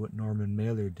do what Norman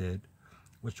Mailer did,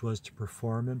 which was to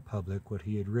perform in public what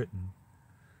he had written.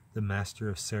 The master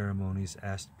of ceremonies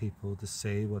asked people to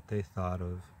say what they thought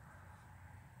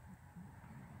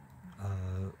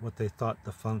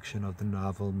the function of the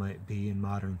novel might be in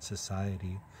modern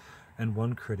society, and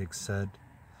one critic said,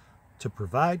 "To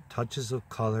provide touches of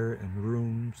color in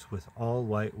rooms with all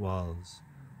white walls."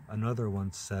 Another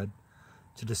one said,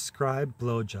 "To describe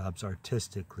blowjobs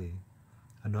artistically."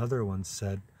 Another one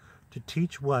said, "To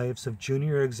teach wives of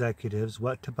junior executives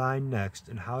what to buy next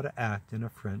and how to act in a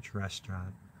French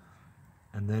restaurant."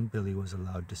 And then Billy was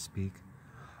allowed to speak.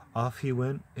 Off he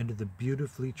went into the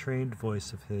beautifully trained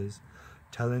voice of his,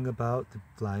 telling about the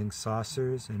flying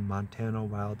saucers and Montana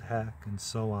Wild Hack and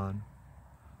so on.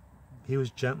 He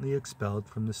was gently expelled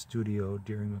from the studio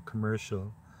during a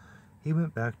commercial. He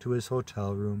went back to his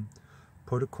hotel room,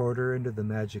 put a quarter into the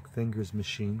magic fingers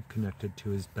machine connected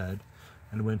to his bed,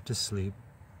 and went to sleep.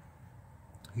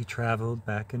 He traveled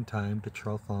back in time to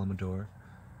Tralfamadore.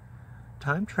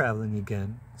 "Time traveling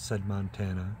again," said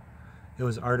Montana. It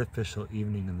was artificial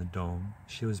evening in the dome.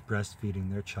 She was breastfeeding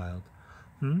their child.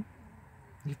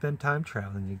 You've been time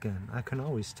traveling again. I can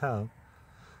always tell."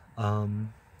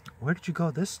 Where did you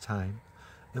go this time?"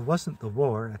 "It wasn't the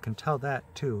war. I can tell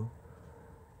that, too."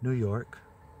 "New York."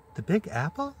 "The Big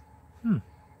Apple?"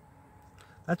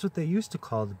 "That's what they used to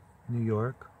call New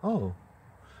York." "Oh.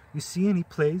 You see any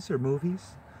plays or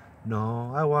movies?"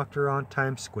 "No, I walked around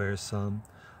Times Square some.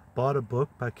 Bought a book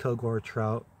by Kilgore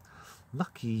Trout."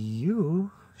 "Lucky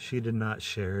you." She did not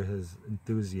share his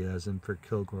enthusiasm for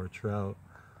Kilgore Trout.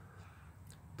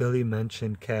 Billy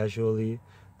mentioned casually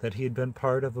that he had been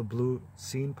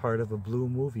seen part of a blue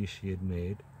movie she had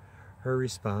made. Her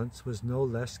response was no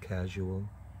less casual.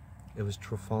 It was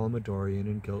Tralfamadorian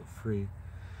and guilt-free.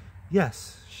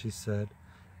 "Yes," she said,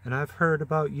 "and I've heard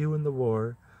about you in the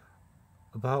war,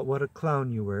 about what a clown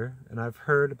you were, and I've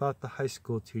heard about the high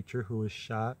school teacher who was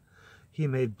shot. He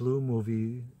made a blue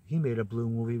movie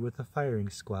with a firing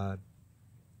squad."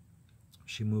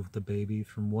 She moved the baby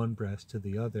from one breast to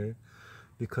the other,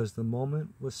 because the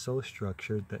moment was so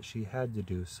structured that she had to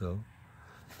do so.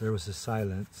 There was a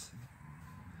silence.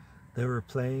 They were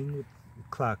playing with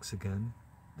clocks again.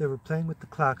 they were playing with the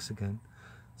clocks again,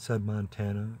 said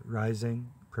Montana, rising,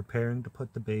 preparing to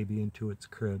put the baby into its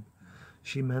crib.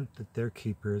 She meant that their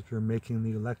keepers were making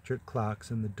the electric clocks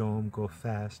in the dome go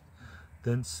fast,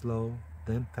 then slow,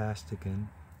 then fast again,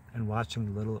 and watching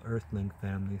the little Earthling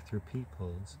family through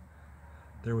peepholes.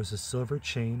 There was a silver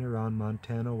chain around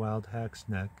Montana Wildhack's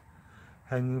neck.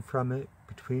 Hanging from it,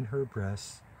 between her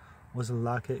breasts, was a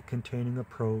locket containing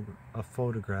a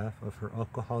photograph of her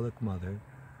alcoholic mother,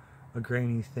 a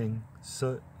grainy thing,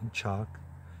 soot and chalk.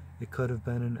 It could have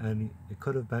been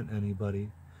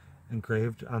anybody.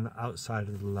 Engraved on the outside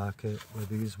of the locket were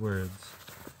these words: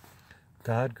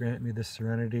 God grant me the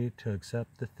serenity to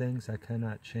accept the things I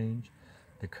cannot change,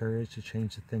 the courage to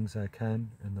change the things I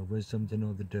can, and the wisdom to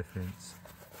know the difference.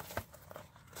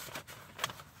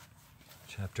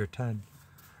 Chapter 10.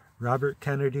 Robert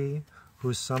Kennedy,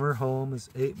 whose summer home is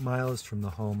 8 miles from the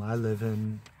home I live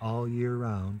in all year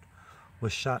round,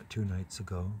 was shot 2 nights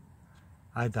ago.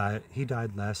 He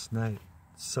died last night.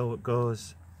 So it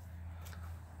goes.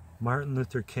 Martin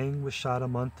Luther King was shot a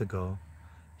month ago.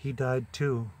 He died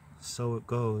too. So it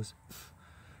goes.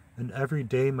 And every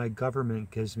day my government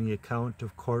gives me account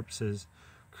of corpses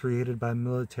created by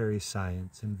military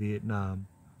science in Vietnam.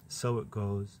 So it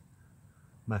goes.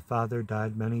 My father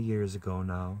died many years ago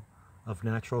now, of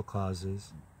natural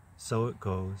causes. So it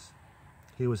goes.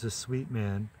 He was a sweet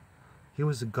man. He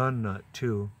was a gun nut,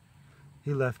 too.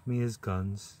 He left me his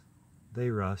guns. They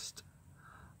rust.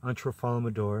 On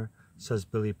Trafalmador, says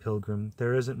Billy Pilgrim,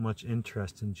 there isn't much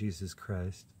interest in Jesus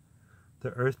Christ.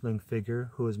 The earthling figure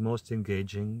who is most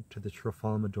engaging to the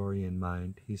Trafalmadorian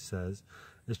mind, he says,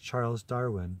 is Charles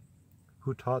Darwin,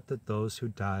 who taught that those who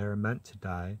die are meant to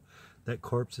die, that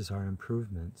corpses are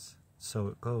improvements. So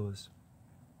it goes.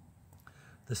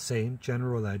 The same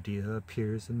general idea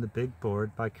appears in the big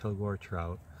board by Kilgore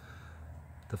Trout.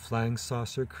 The flying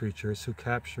saucer creatures who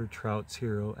captured Trout's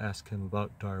hero ask him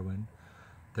about Darwin.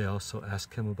 They also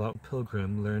ask him about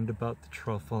Pilgrim learned about the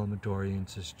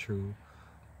Tralfamadorians is true,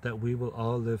 that we will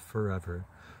all live forever,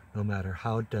 no matter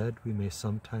how dead we may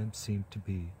sometimes seem to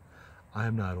be. I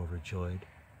am not overjoyed.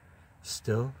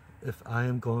 Still, if I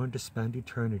am going to spend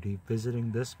eternity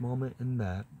visiting this moment and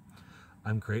that,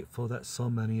 I'm grateful that so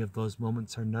many of those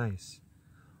moments are nice.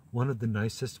 One of the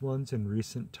nicest ones in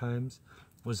recent times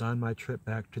was on my trip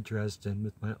back to Dresden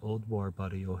with my old war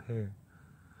buddy O'Hare.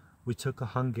 We took a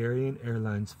Hungarian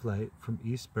Airlines flight from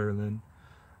East Berlin.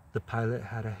 The pilot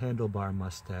had a handlebar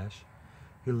mustache.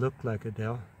 He looked like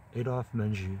Adolf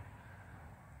Menju.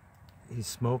 He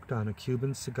smoked on a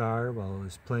Cuban cigar while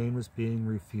his plane was being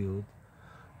refueled.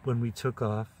 When we took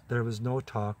off, there was no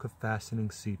talk of fastening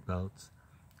seatbelts.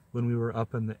 When we were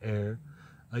up in the air,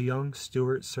 a young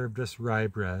steward served us rye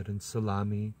bread and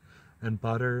salami and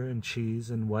butter and cheese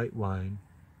and white wine.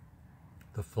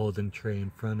 The folding tray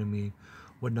in front of me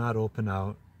would not open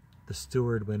out. The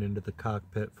steward went into the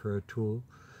cockpit for a tool,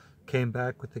 came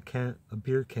back with a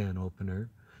beer can opener.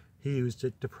 He used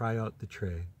it to pry out the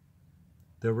tray.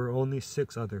 There were only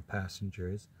 6 other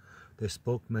passengers. They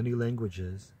spoke many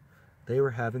languages. They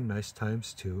were having nice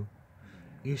times too.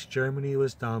 East Germany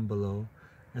was down below,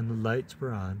 and the lights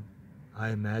were on. I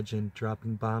imagined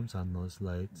dropping bombs on those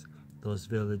lights, those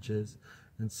villages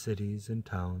and cities and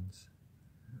towns.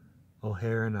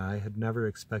 O'Hare and I had never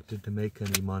expected to make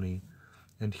any money,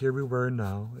 and here we were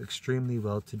now, extremely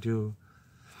well-to-do.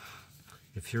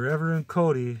 If you're ever in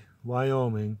Cody,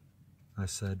 Wyoming, I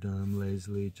said to him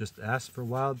lazily, just ask for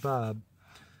Wild Bob.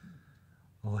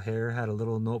 O'Hare had a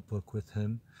little notebook with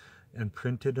him, and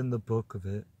printed in the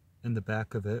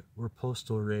back of it were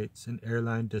postal rates and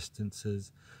airline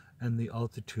distances and the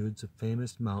altitudes of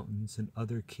famous mountains and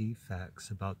other key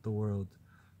facts about the world.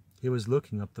 He was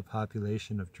looking up the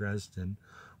population of Dresden,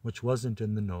 which wasn't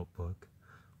in the notebook,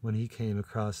 when he came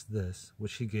across this,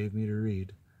 which he gave me to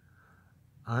read.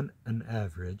 On an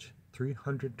average,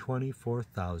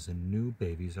 324,000 new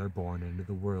babies are born into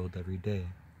the world every day.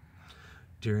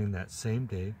 During that same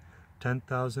day,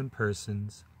 10,000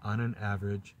 persons, on an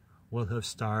average, will have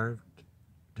starved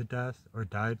to death or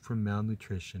died from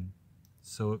malnutrition.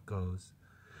 So it goes.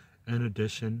 In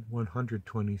addition,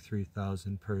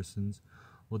 123,000 persons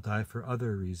will die for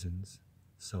other reasons.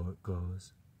 So it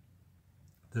goes.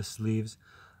 This leaves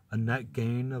a net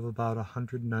gain of about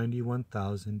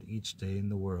 191,000 each day in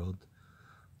the world.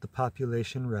 The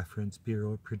Population Reference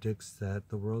Bureau predicts that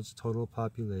the world's total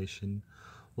population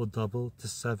will double to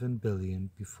 7 billion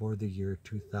before the year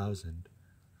 2000.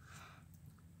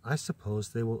 I suppose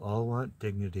they will all want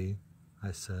dignity,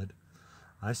 I said.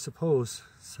 I suppose,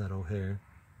 said O'Hare.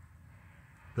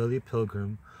 Billy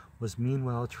Pilgrim was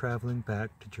meanwhile traveling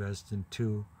back to Dresden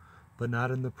too, but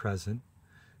not in the present.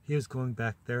 He was going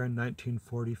back there in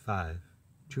 1945,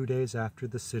 2 days after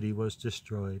the city was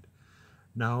destroyed.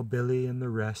 Now Billy and the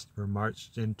rest were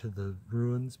marched into the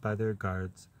ruins by their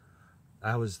guards.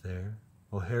 I was there.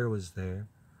 O'Hare was there.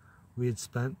 We had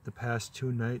spent the past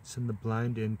 2 nights in the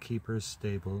blind innkeeper's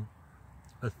stable.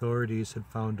 Authorities had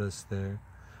found us there.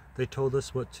 They told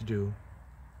us what to do.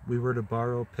 We were to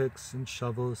borrow picks and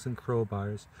shovels and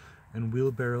crowbars and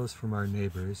wheelbarrows from our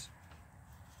neighbors.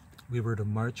 We were to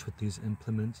march with these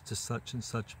implements to such and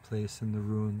such place in the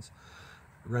ruins,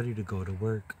 ready to go to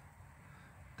work.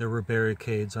 There were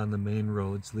barricades on the main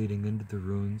roads leading into the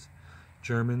ruins.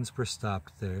 Germans were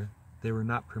stopped there. They were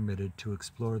not permitted to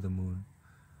explore the moon.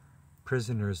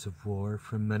 Prisoners of war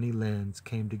from many lands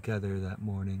came together that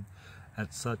morning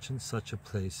at such and such a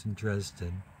place in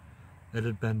Dresden. It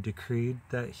had been decreed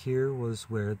that here was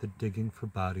where the digging for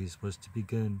bodies was to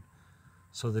begin.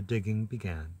 So the digging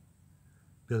began.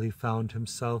 Billy found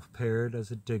himself paired as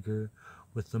a digger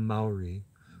with the Maori,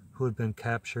 who had been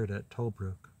captured at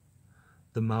Tobruk.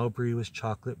 The Maori was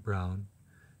chocolate brown.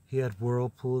 He had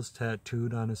whirlpools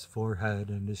tattooed on his forehead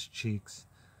and his cheeks.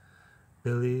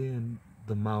 Billy and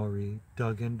the Maori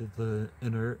dug into the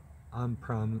inert,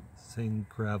 unpromising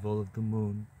gravel of the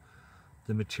moon.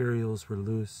 The materials were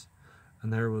loose,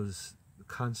 and there was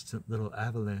constant little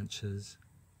avalanches.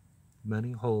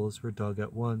 Many holes were dug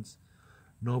at once.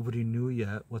 Nobody knew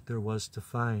yet what there was to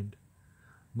find.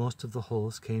 Most of the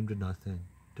holes came to nothing,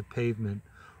 to pavement,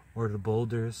 or to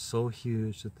boulders so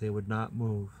huge that they would not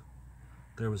move.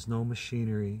 There was no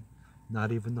machinery.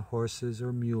 Not even the horses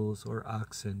or mules or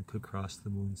oxen could cross the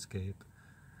moonscape.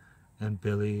 And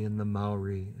Billy and the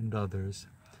Maori and others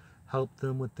helped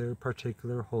them with their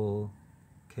particular hole,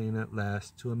 came at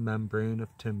last to a membrane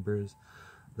of timbers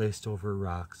laced over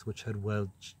rocks which had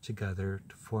wedged together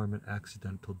to form an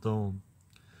accidental dome.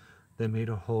 They made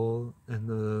a hole in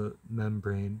the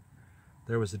membrane.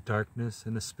 There was a darkness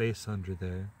and a space under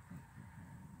there.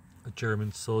 A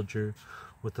German soldier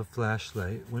with a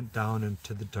flashlight went down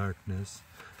into the darkness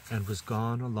and was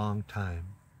gone a long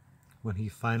time. When he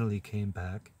finally came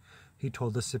back, he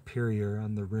told the superior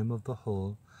on the rim of the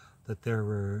hole that there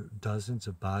were dozens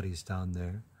of bodies down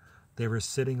there. They were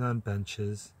sitting on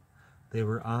benches. They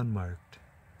were unmarked.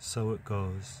 So it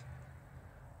goes.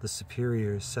 The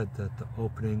superior said that the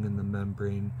opening in the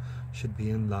membrane should be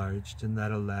enlarged and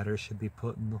that a ladder should be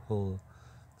put in the hole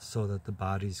so that the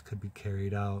bodies could be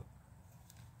carried out.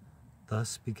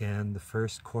 Thus began the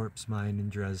first corpse mine in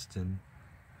Dresden.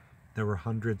 There were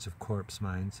hundreds of corpse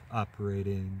mines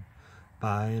operating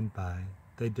by and by.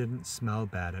 They didn't smell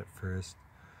bad at first,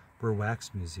 were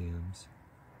wax museums.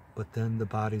 But then the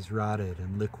bodies rotted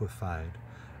and liquefied,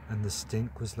 and the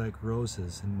stink was like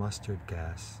roses and mustard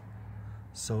gas.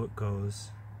 So it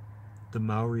goes. The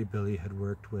Maori Billy had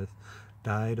worked with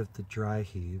died of the dry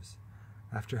heaves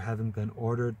after having been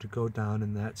ordered to go down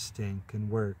in that stink and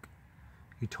work.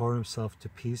 He tore himself to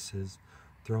pieces,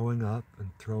 throwing up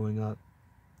and throwing up.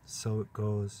 So it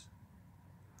goes.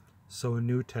 So a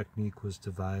new technique was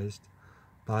devised.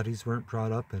 Bodies weren't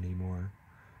brought up anymore.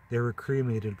 They were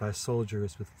cremated by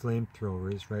soldiers with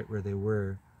flamethrowers right where they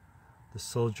were. The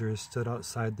soldiers stood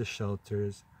outside the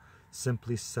shelters,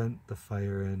 simply sent the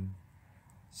fire in.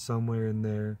 Somewhere in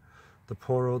there, the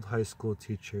poor old high school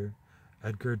teacher,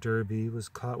 Edgar Derby, was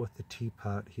caught with the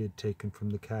teapot he had taken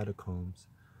from the catacombs.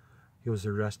 He was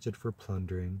arrested for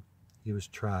plundering. He was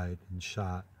tried and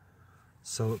shot.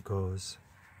 So it goes.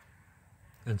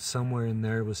 And somewhere in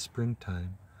there was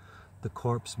springtime. The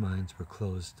corpse mines were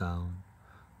closed down.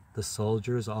 The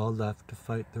soldiers all left to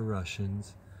fight the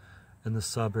Russians. In the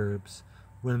suburbs,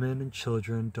 women and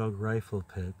children dug rifle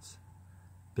pits.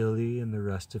 Billy and the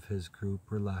rest of his group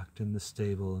were locked in the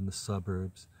stable in the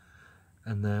suburbs.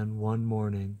 And then, one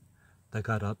morning, they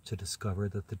got up to discover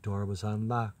that the door was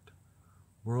unlocked.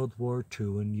 World War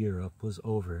II in Europe was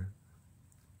over.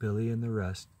 Billy and the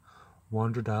rest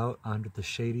wandered out onto the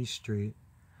shady street.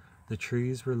 The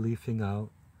trees were leafing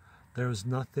out. There was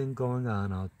nothing going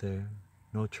on out there,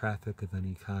 no traffic of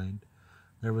any kind.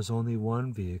 There was only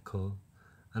one vehicle,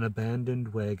 an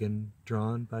abandoned wagon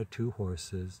drawn by 2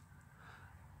 horses.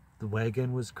 The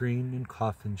wagon was green and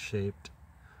coffin-shaped.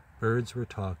 Birds were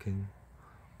talking.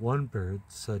 One bird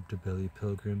said to Billy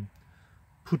Pilgrim,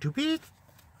 "Putupit."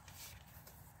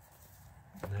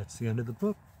 And that's the end of the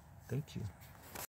book. Thank you.